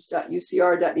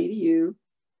 gardens.ucr.edu,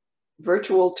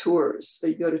 virtual tours. So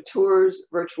you go to tours,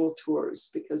 virtual tours,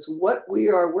 because what we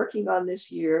are working on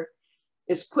this year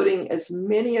is putting as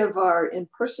many of our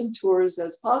in-person tours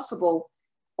as possible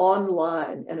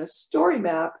online. And a story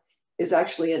map is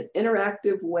actually an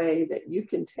interactive way that you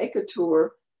can take a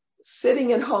tour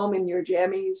sitting at home in your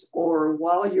jammies or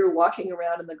while you're walking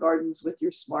around in the gardens with your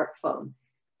smartphone.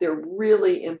 They're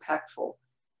really impactful.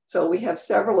 So we have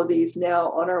several of these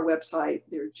now on our website.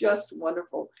 They're just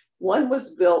wonderful. One was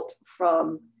built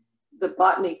from the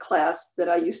botany class that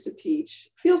I used to teach,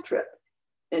 field trip.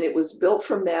 And it was built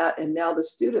from that, and now the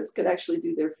students can actually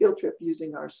do their field trip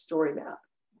using our story map.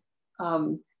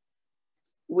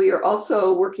 We are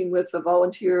also working with the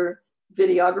volunteer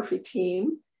videography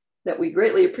team that we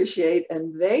greatly appreciate,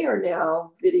 and they are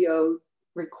now video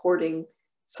recording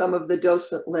some of the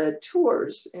docent-led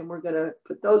tours, and we're going to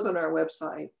put those on our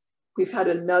website. We've had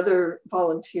another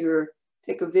volunteer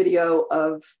take a video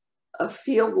of a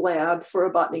field lab for a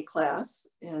botany class,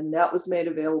 and that was made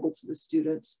available to the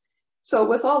students. So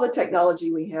with all the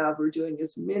technology we have, we're doing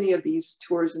as many of these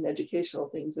tours and educational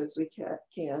things as we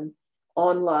can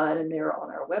online, and they're on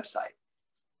our website.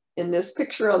 In this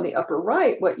picture on the upper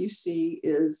right, what you see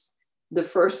is the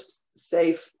first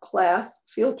safe class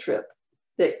field trip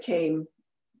that came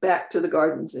back to the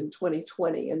gardens in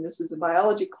 2020. And this is a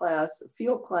biology class, a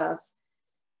field class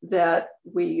that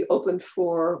we opened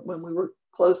for when we were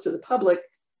closed to the public.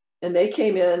 And they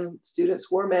came in,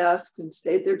 students wore masks and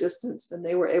stayed their distance, and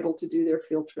they were able to do their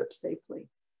field trip safely.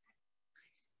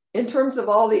 In terms of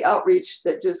all the outreach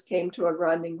that just came to a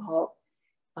grinding halt,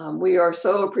 we are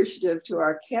so appreciative to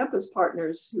our campus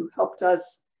partners who helped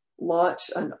us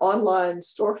launch an online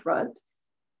storefront.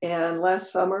 And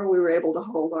last summer, we were able to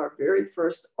hold our very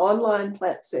first online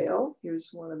plant sale. Here's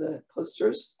one of the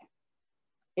posters.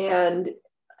 And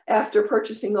after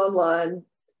purchasing online,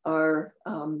 our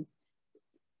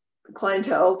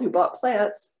clientele who bought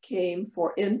plants came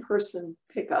for in-person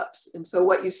pickups. And so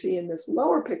what you see in this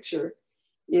lower picture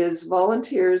is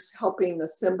volunteers helping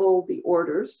assemble the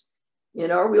orders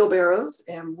in our wheelbarrows.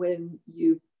 And when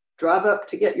you drive up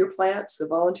to get your plants, the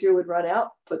volunteer would run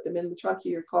out, put them in the trunk of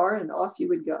your car, and off you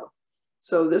would go.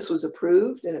 So this was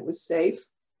approved, and it was safe,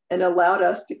 and allowed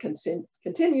us to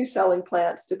continue selling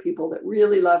plants to people that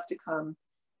really love to come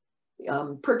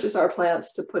purchase our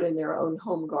plants to put in their own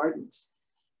home gardens.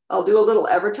 I'll do a little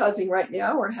advertising right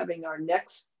now. We're having our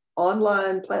next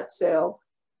online plant sale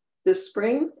this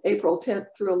spring, April 10th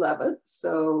through 11th.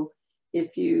 So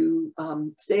if you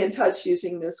stay in touch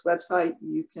using this website,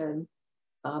 you can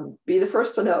be the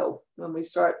first to know when we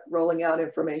start rolling out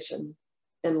information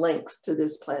and links to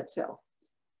this plant sale.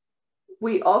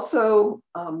 We also,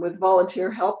 with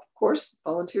volunteer help, of course,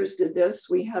 volunteers did this.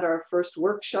 We had our first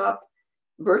workshop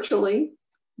virtually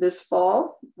this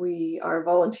fall. Our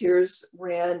volunteers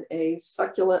ran a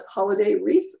succulent holiday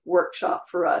wreath workshop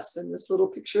for us. And this little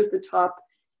picture at the top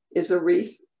is a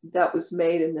wreath that was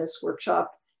made in this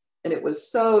workshop. And it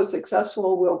was so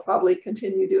successful, we'll probably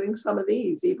continue doing some of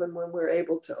these even when we're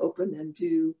able to open and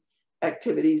do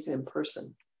activities in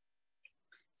person.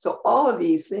 So all of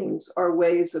these things are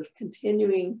ways of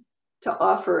continuing to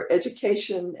offer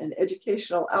education and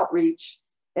educational outreach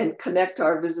and connect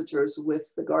our visitors with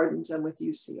the gardens and with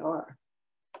UCR.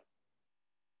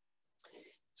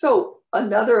 So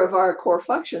another of our core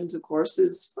functions, of course,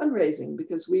 is fundraising,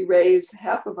 because we raise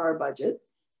half of our budget.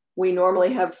 We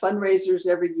normally have fundraisers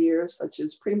every year, such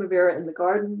as Primavera in the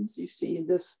Gardens. You see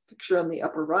this picture on the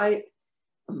upper right.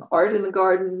 Art in the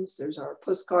Gardens. There's our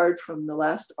postcard from the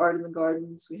last Art in the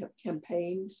Gardens. We have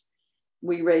campaigns.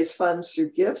 We raise funds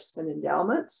through gifts and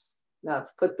endowments. Now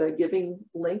I've put the giving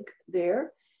link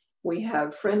there. We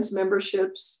have Friends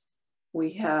memberships.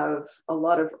 We have a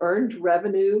lot of earned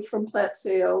revenue from plant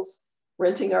sales,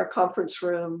 renting our conference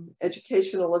room,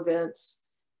 educational events.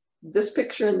 This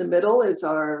picture in the middle is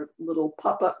our little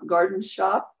pop-up garden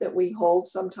shop that we hold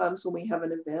sometimes when we have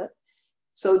an event.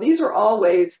 So these are all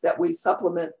ways that we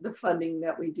supplement the funding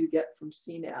that we do get from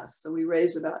CNAS. So we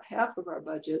raise about half of our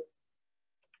budget.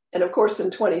 And of course, in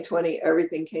 2020,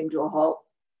 everything came to a halt.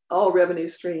 All revenue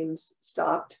streams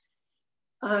stopped.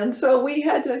 And so we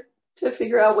had to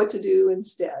figure out what to do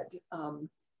instead.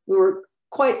 We were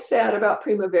quite sad about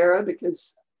Primavera,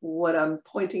 because what I'm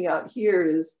pointing out here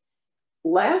is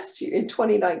last year in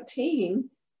 2019,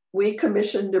 we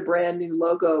commissioned a brand new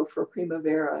logo for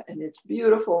Primavera, and it's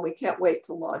beautiful, and we can't wait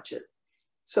to launch it.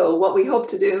 So what we hope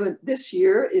to do this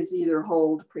year is either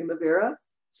hold Primavera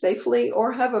safely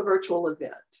or have a virtual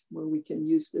event where we can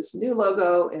use this new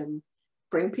logo and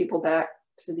bring people back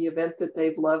to the event that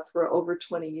they've loved for over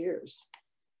 20 years.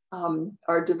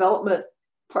 Our development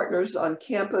partners on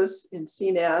campus in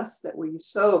CNAS that we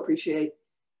so appreciate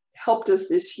helped us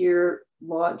this year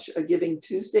launch a Giving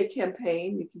Tuesday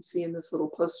campaign. You can see in this little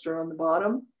poster on the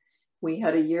bottom. We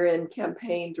had a year-end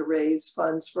campaign to raise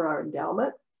funds for our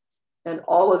endowment. And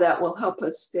all of that will help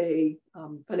us stay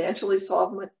financially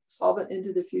solvent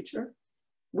into the future.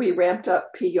 We ramped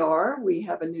up PR. We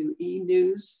have a new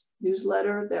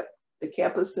newsletter that the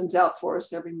campus sends out for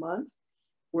us every month.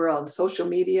 We're on social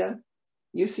media.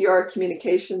 UCR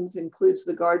Communications includes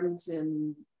the gardens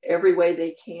in every way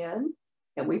they can.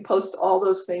 And we post all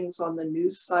those things on the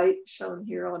news site shown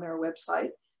here on our website.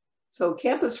 So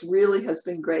campus really has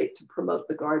been great to promote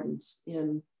the gardens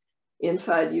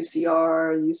inside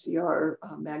UCR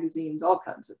magazines, all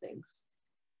kinds of things.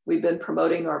 We've been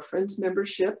promoting our Friends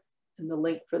membership, and the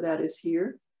link for that is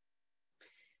here.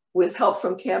 With help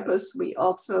from campus, we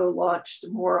also launched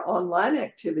more online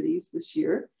activities this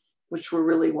year, which were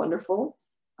really wonderful.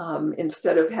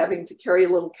 Instead of having to carry a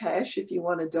little cash if you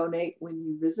want to donate when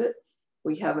you visit,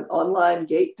 we have an online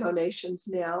gate donations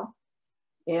now.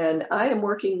 And I am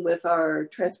working with our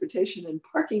transportation and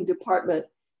parking department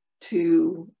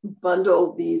to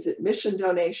bundle these admission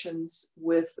donations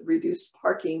with reduced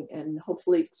parking and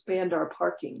hopefully expand our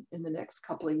parking in the next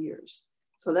couple of years.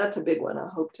 So that's a big one. I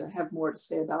hope to have more to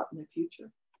say about in the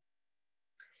future.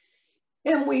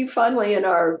 And we finally, in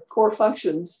our core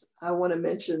functions, I want to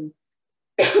mention,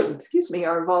 excuse me,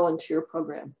 our volunteer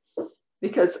program,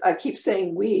 because I keep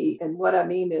saying we, and what I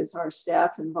mean is our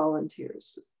staff and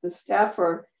volunteers. The staff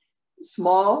are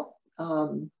small.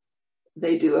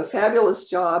 They do a fabulous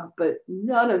job, but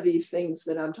none of these things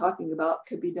that I'm talking about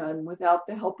could be done without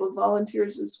the help of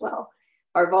volunteers as well.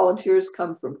 Our volunteers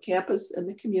come from campus and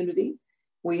the community.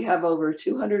 We have over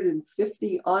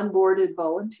 250 onboarded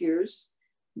volunteers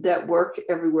that work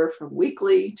everywhere from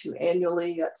weekly to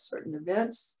annually at certain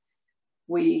events.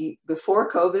 Before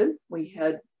COVID, we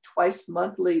had twice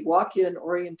monthly walk-in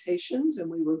orientations, and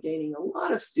we were gaining a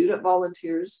lot of student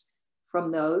volunteers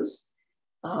from those.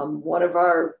 One of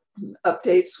our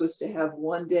updates was to have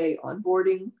one-day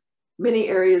onboarding, many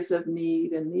areas of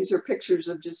need, and these are pictures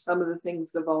of just some of the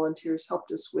things the volunteers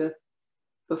helped us with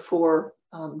before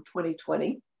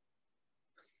 2020.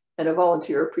 And a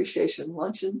volunteer appreciation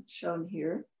luncheon shown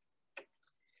here.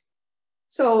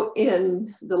 So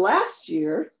in the last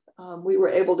year, we were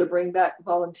able to bring back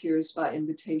volunteers by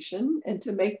invitation, and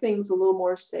to make things a little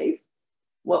more safe,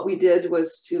 what we did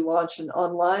was to launch an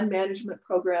online management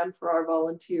program for our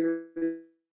volunteers,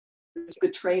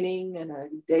 the training and a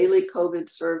daily COVID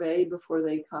survey before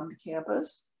they come to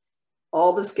campus.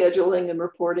 All the scheduling and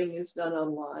reporting is done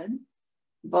online.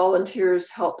 Volunteers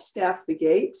help staff the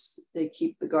gates. They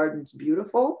keep the gardens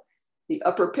beautiful. The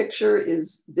upper picture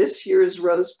is this year's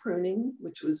rose pruning,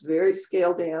 which was very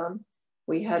scaled down.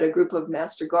 We had a group of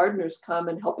master gardeners come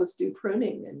and help us do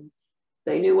pruning, and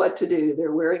they knew what to do.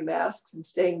 They're wearing masks and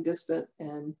staying distant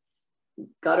and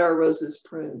got our roses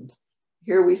pruned.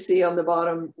 Here we see on the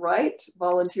bottom right,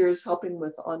 volunteers helping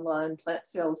with online plant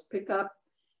sales pickup.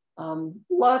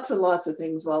 Lots and lots of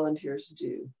things volunteers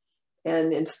do.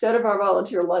 And instead of our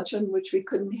volunteer luncheon, which we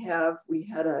couldn't have, we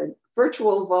had a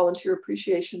virtual volunteer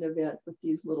appreciation event with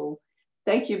these little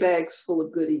thank you bags full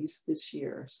of goodies this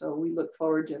year. So we look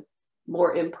forward to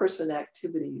more in-person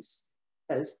activities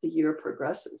as the year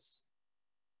progresses.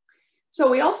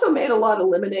 So we also made a lot of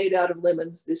lemonade out of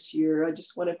lemons this year. I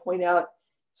just want to point out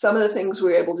some of the things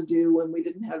we were able to do when we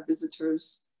didn't have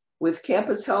visitors. With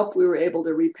campus help, we were able to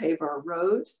repave our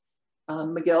road.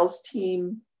 Miguel's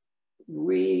team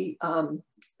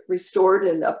restored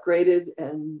and upgraded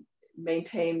and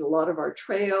maintained a lot of our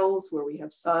trails where we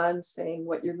have signs saying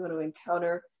what you're going to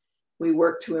encounter. We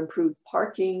worked to improve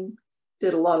parking,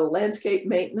 did a lot of landscape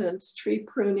maintenance, tree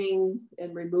pruning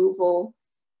and removal.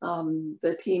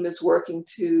 The team is working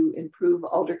to improve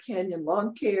Alder Canyon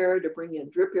lawn care, to bring in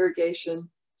drip irrigation.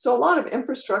 So a lot of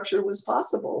infrastructure was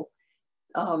possible.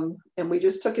 And we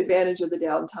just took advantage of the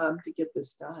downtime to get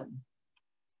this done.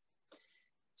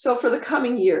 So for the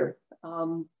coming year,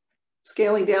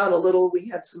 scaling down a little, we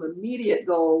have some immediate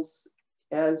goals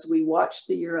as we watch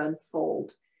the year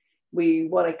unfold. We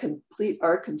want to complete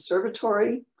our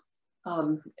conservatory,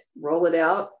 roll it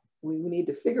out. We need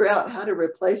to figure out how to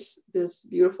replace this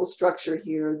beautiful structure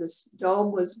here. This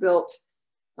dome was built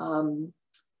in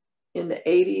the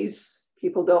 80s.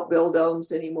 People don't build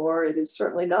domes anymore. It is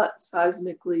certainly not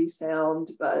seismically sound,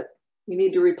 but we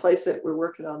need to replace it. We're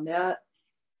working on that.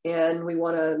 And we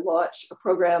want to launch a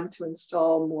program to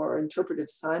install more interpretive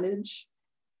signage.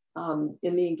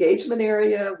 In the engagement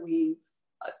area, we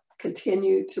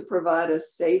continue to provide a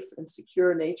safe and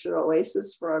secure nature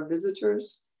oasis for our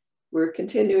visitors. We're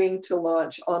continuing to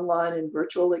launch online and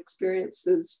virtual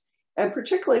experiences, and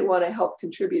particularly want to help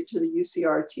contribute to the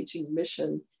UCR teaching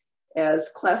mission as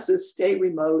classes stay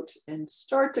remote and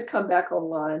start to come back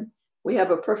online. We have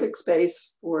a perfect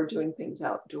space for doing things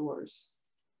outdoors.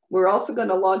 We're also going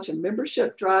to launch a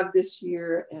membership drive this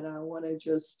year, and I want to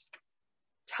just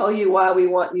tell you why we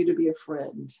want you to be a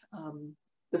friend.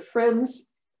 The Friends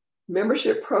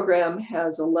membership program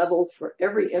has a level for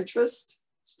every interest,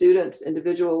 students,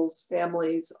 individuals,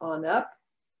 families on up.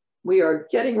 We are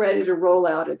getting ready to roll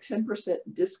out a 10%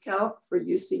 discount for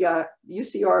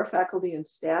UCR faculty and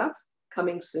staff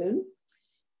coming soon.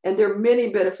 And there are many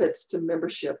benefits to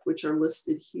membership, which are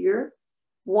listed here.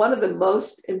 One of the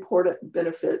most important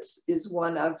benefits is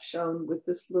one I've shown with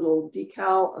this little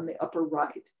decal on the upper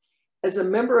right. As a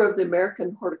member of the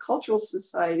American Horticultural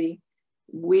Society,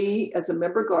 we, as a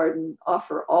member garden,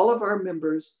 offer all of our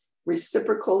members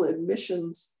reciprocal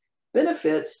admissions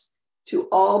benefits to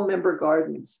all member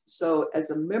gardens. So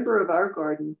as a member of our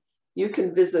garden, you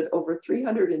can visit over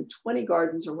 320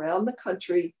 gardens around the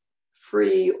country,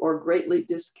 free or greatly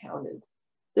discounted.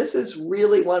 This is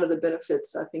really one of the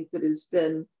benefits I think that has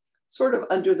been sort of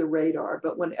under the radar,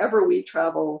 but whenever we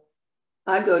travel,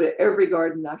 I go to every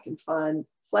garden I can find,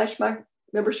 flash my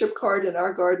membership card in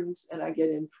our gardens, and I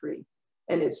get in free.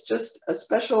 And it's just a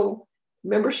special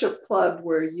membership club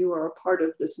where you are a part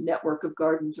of this network of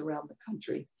gardens around the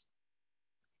country.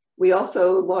 We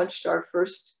also launched our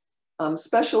first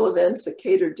special events, a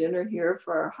catered dinner here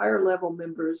for our higher level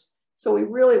members. So we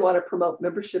really want to promote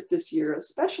membership this year,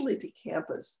 especially to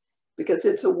campus, because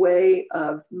it's a way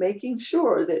of making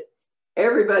sure that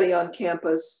everybody on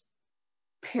campus,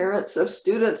 parents of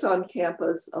students on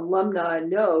campus, alumni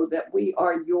know that we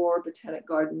are your botanic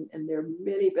garden, and there are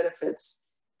many benefits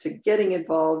to getting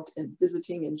involved and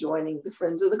visiting and joining the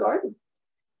Friends of the Garden.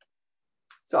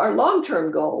 So our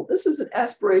long-term goal, this is an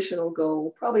aspirational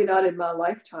goal, probably not in my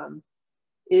lifetime,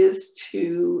 is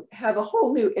to have a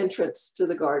whole new entrance to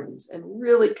the gardens and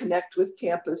really connect with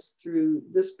campus through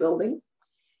this building,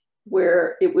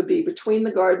 where it would be between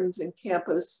the gardens and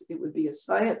campus. It would be a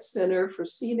science center for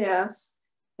CNAS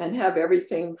and have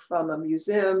everything from a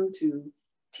museum to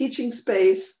teaching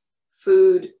space,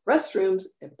 food, restrooms,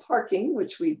 and parking,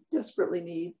 which we desperately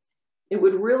need. It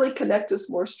would really connect us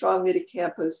more strongly to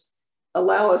campus,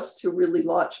 allow us to really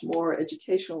launch more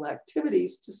educational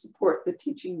activities to support the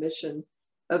teaching mission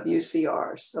of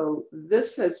UCR. So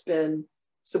this has been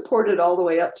supported all the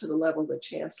way up to the level of the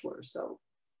chancellor. So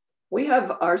we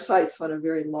have our sights on a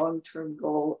very long-term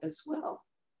goal as well.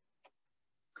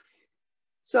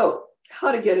 So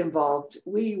how to get involved?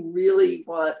 We really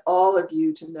want all of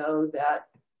you to know that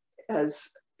as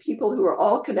people who are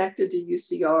all connected to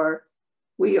UCR,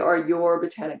 we are your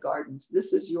botanic gardens.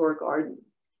 This is your garden.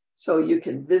 So you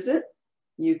can visit,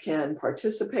 you can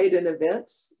participate in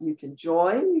events, you can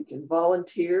join, you can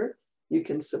volunteer, you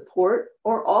can support,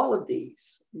 or all of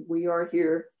these. We are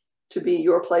here to be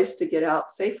your place to get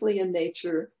out safely in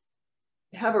nature,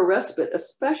 have a respite,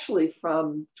 especially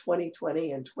from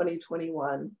 2020 and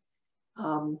 2021,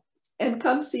 and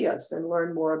come see us and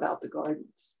learn more about the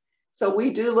gardens. So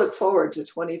we do look forward to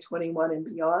 2021 and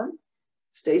beyond.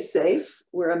 Stay safe,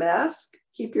 wear a mask,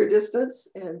 keep your distance,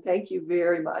 and thank you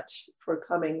very much for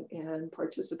coming and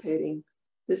participating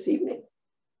this evening.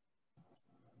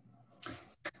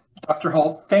 Dr.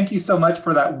 Holt, thank you so much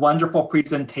for that wonderful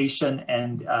presentation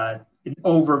and an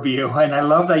overview. And I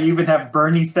love that you even have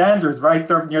Bernie Sanders right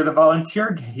there near the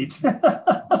volunteer gate.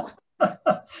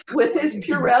 With his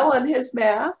Purell and his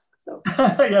mask. So.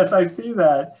 Yes, I see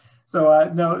that.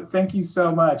 So no, thank you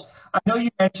so much. I know you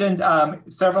mentioned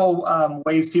several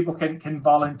ways people can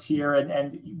volunteer,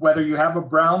 and whether you have a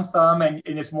brown thumb and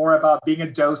it's more about being a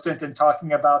docent and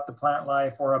talking about the plant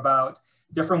life or about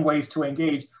different ways to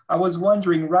engage. I was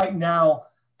wondering right now,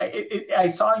 I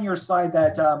saw in your slide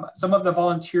that some of the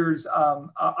volunteers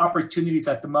opportunities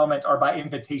at the moment are by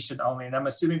invitation only, and I'm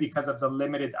assuming because of the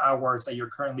limited hours that you're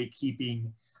currently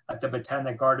keeping at the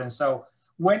Botanic Garden. So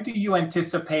when do you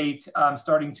anticipate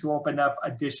starting to open up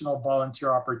additional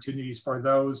volunteer opportunities for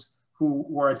those who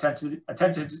were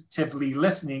attentively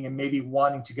listening and maybe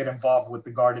wanting to get involved with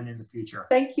the garden in the future?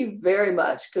 Thank you very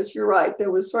much, because you're right. There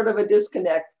was sort of a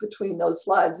disconnect between those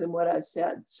slides and what I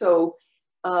said. So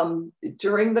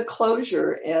during the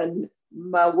closure and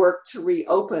my work to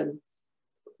reopen,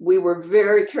 we were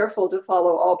very careful to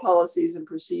follow all policies and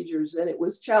procedures, and it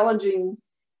was challenging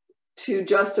to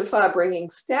justify bringing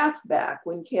staff back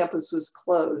when campus was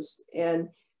closed. And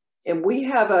we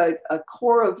have a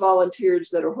core of volunteers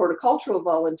that are horticultural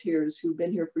volunteers who've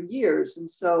been here for years. And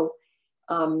so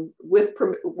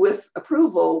with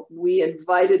approval, we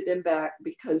invited them back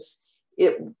because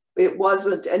it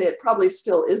wasn't, and it probably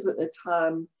still isn't, a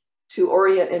time to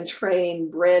orient and train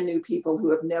brand new people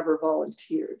who have never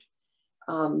volunteered.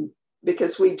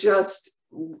 Because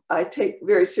I take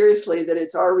very seriously that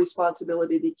it's our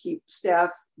responsibility to keep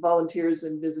staff, volunteers,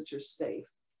 and visitors safe.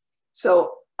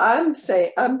 So I'm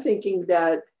thinking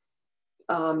that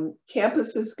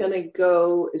campus is going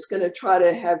to try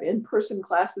to have in-person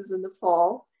classes in the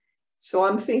fall. So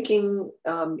I'm thinking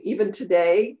even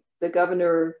today, the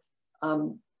governor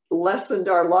lessened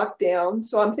our lockdown.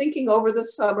 So I'm thinking over the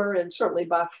summer and certainly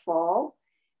by fall,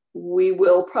 we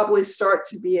will probably start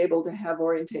to be able to have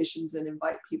orientations and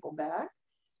invite people back.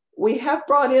 We have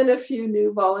brought in a few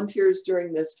new volunteers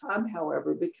during this time,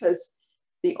 however, because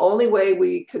the only way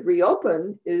we could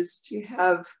reopen is to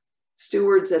have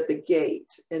stewards at the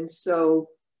gate. And so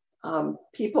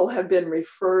people have been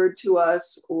referred to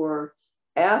us or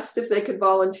asked if they could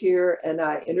volunteer, and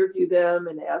I interview them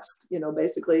and ask,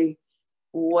 basically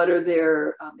what are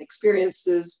their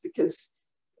experiences, because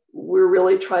we're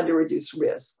really trying to reduce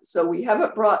risk. So we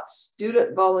haven't brought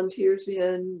student volunteers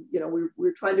in.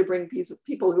 We're trying to bring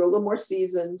people who are a little more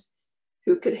seasoned,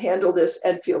 who could handle this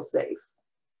and feel safe.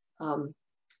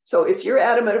 So if you're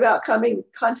adamant about coming,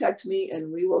 contact me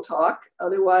and we will talk.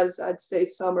 Otherwise, I'd say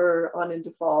summer on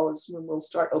into fall is when we'll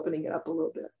start opening it up a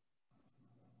little bit.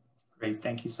 Great,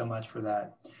 thank you so much for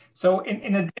that. So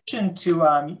in addition to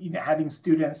having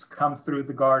students come through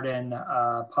the garden,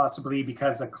 possibly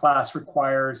because a class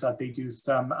requires that they do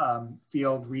some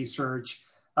field research,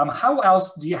 how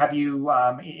else have you,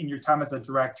 in your time as a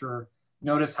director,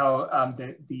 noticed how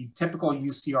the typical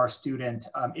UCR student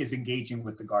is engaging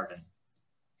with the garden?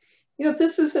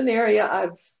 This is an area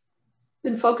I've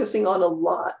been focusing on a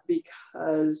lot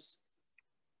because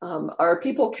our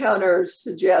people counter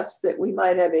suggests that we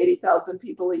might have 80,000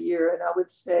 people a year, and I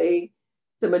would say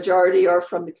the majority are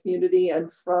from the community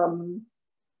and from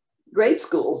grade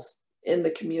schools in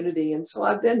the community. And so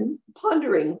I've been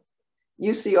pondering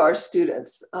UCR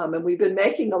students, and we've been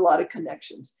making a lot of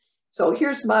connections. So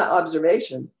here's my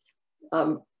observation.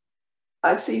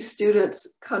 I see students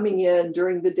coming in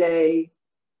during the day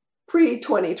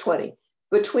pre-2020,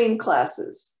 between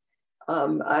classes.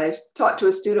 I talked to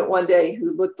a student one day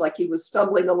who looked like he was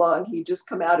stumbling along. He'd just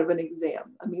come out of an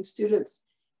exam. I mean, students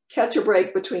catch a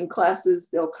break between classes.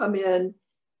 They'll come in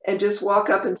and just walk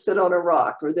up and sit on a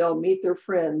rock, or they'll meet their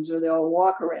friends, or they'll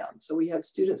walk around. So we have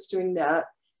students doing that.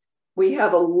 We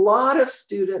have a lot of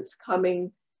students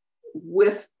coming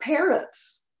with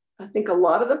parents. I think a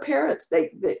lot of the parents,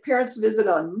 the parents visit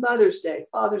on Mother's Day,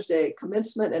 Father's Day,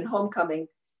 commencement, and homecoming.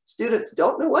 Students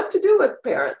don't know what to do with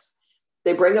parents.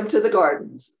 They bring them to the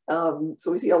gardens.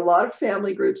 So we see a lot of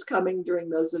family groups coming during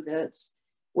those events.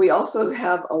 We also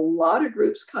have a lot of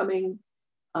groups coming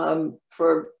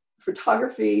for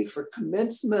photography, for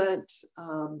commencement,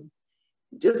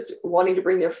 just wanting to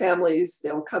bring their families.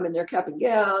 They'll come in their cap and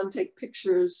gown, take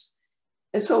pictures.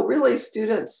 And so really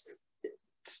students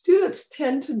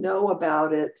tend to know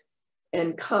about it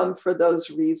and come for those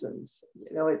reasons.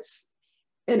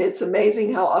 It's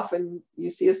amazing how often you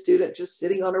see a student just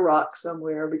sitting on a rock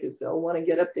somewhere because they'll want to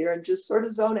get up there and just sort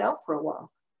of zone out for a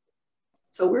while.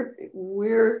 So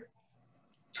we're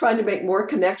trying to make more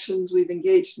connections. We've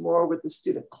engaged more with the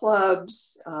student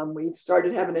clubs. We've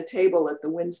started having a table at the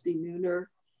Wednesday Nooner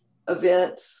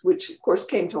events, which of course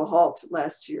came to a halt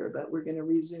last year, but we're going to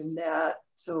resume that.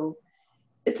 So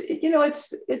it's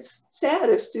sad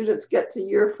if students get to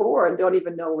year 4 and don't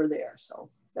even know we're there. So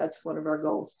that's one of our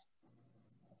goals.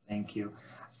 Thank you.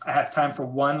 I have time for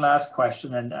one last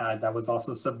question, and that was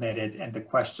also submitted. And the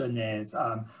question is,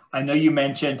 I know you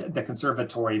mentioned the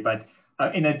conservatory, but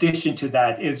in addition to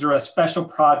that, is there a special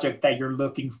project that you're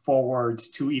looking forward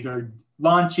to either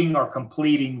launching or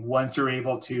completing once you're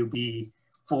able to be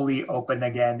fully open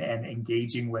again and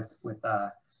engaging with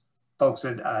folks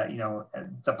at,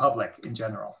 the public in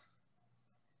general?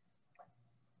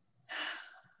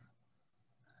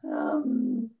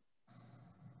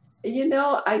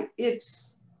 I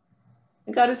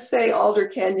got to say Alder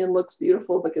Canyon looks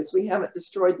beautiful because we haven't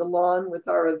destroyed the lawn with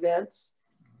our events,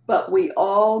 but we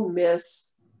all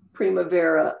miss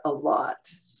Primavera a lot.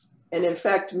 And in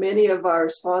fact, many of our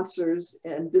sponsors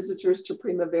and visitors to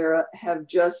Primavera have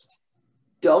just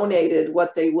donated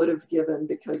what they would have given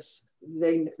because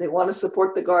they want to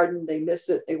support the garden, they miss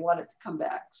it, they want it to come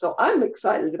back. So I'm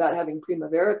excited about having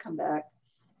Primavera come back.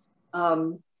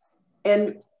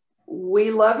 And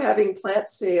we love having plant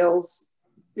sales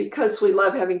because we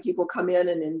love having people come in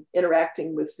and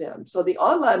interacting with them. So the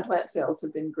online plant sales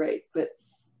have been great, but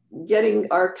getting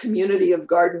our community of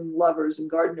garden lovers and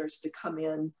gardeners to come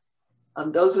in,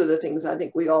 those are the things I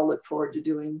think we all look forward to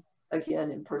doing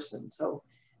again in person. So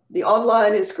the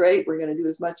online is great. We're going to do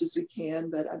as much as we can,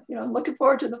 but I'm looking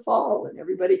forward to the fall and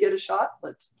everybody get a shot.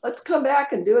 Let's come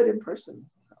back and do it in person.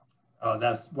 Oh,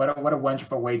 that's what a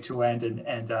wonderful way to end.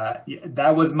 And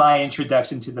that was my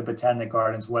introduction to the Botanic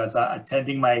Gardens, was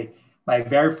attending my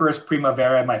very first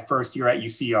Primavera, my first year at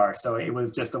UCR. So it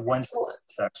was just a wonderful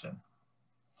introduction.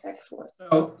 Excellent.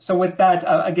 So with that,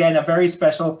 again, a very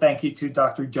special thank you to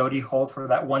Dr. Jodie Holt for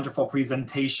that wonderful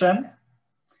presentation.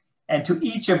 And to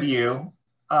each of you,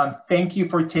 Thank you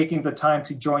for taking the time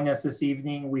to join us this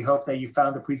evening. We hope that you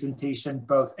found the presentation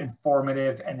both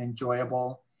informative and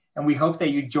enjoyable. And we hope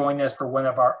that you join us for one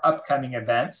of our upcoming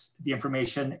events. The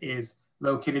information is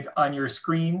located on your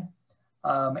screen.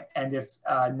 And if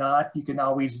not, you can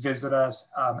always visit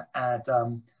us at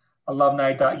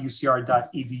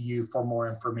alumni.ucr.edu for more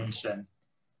information.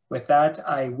 With that,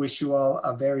 I wish you all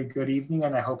a very good evening,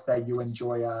 and I hope that you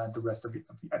enjoy the rest of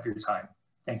your time.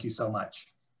 Thank you so much.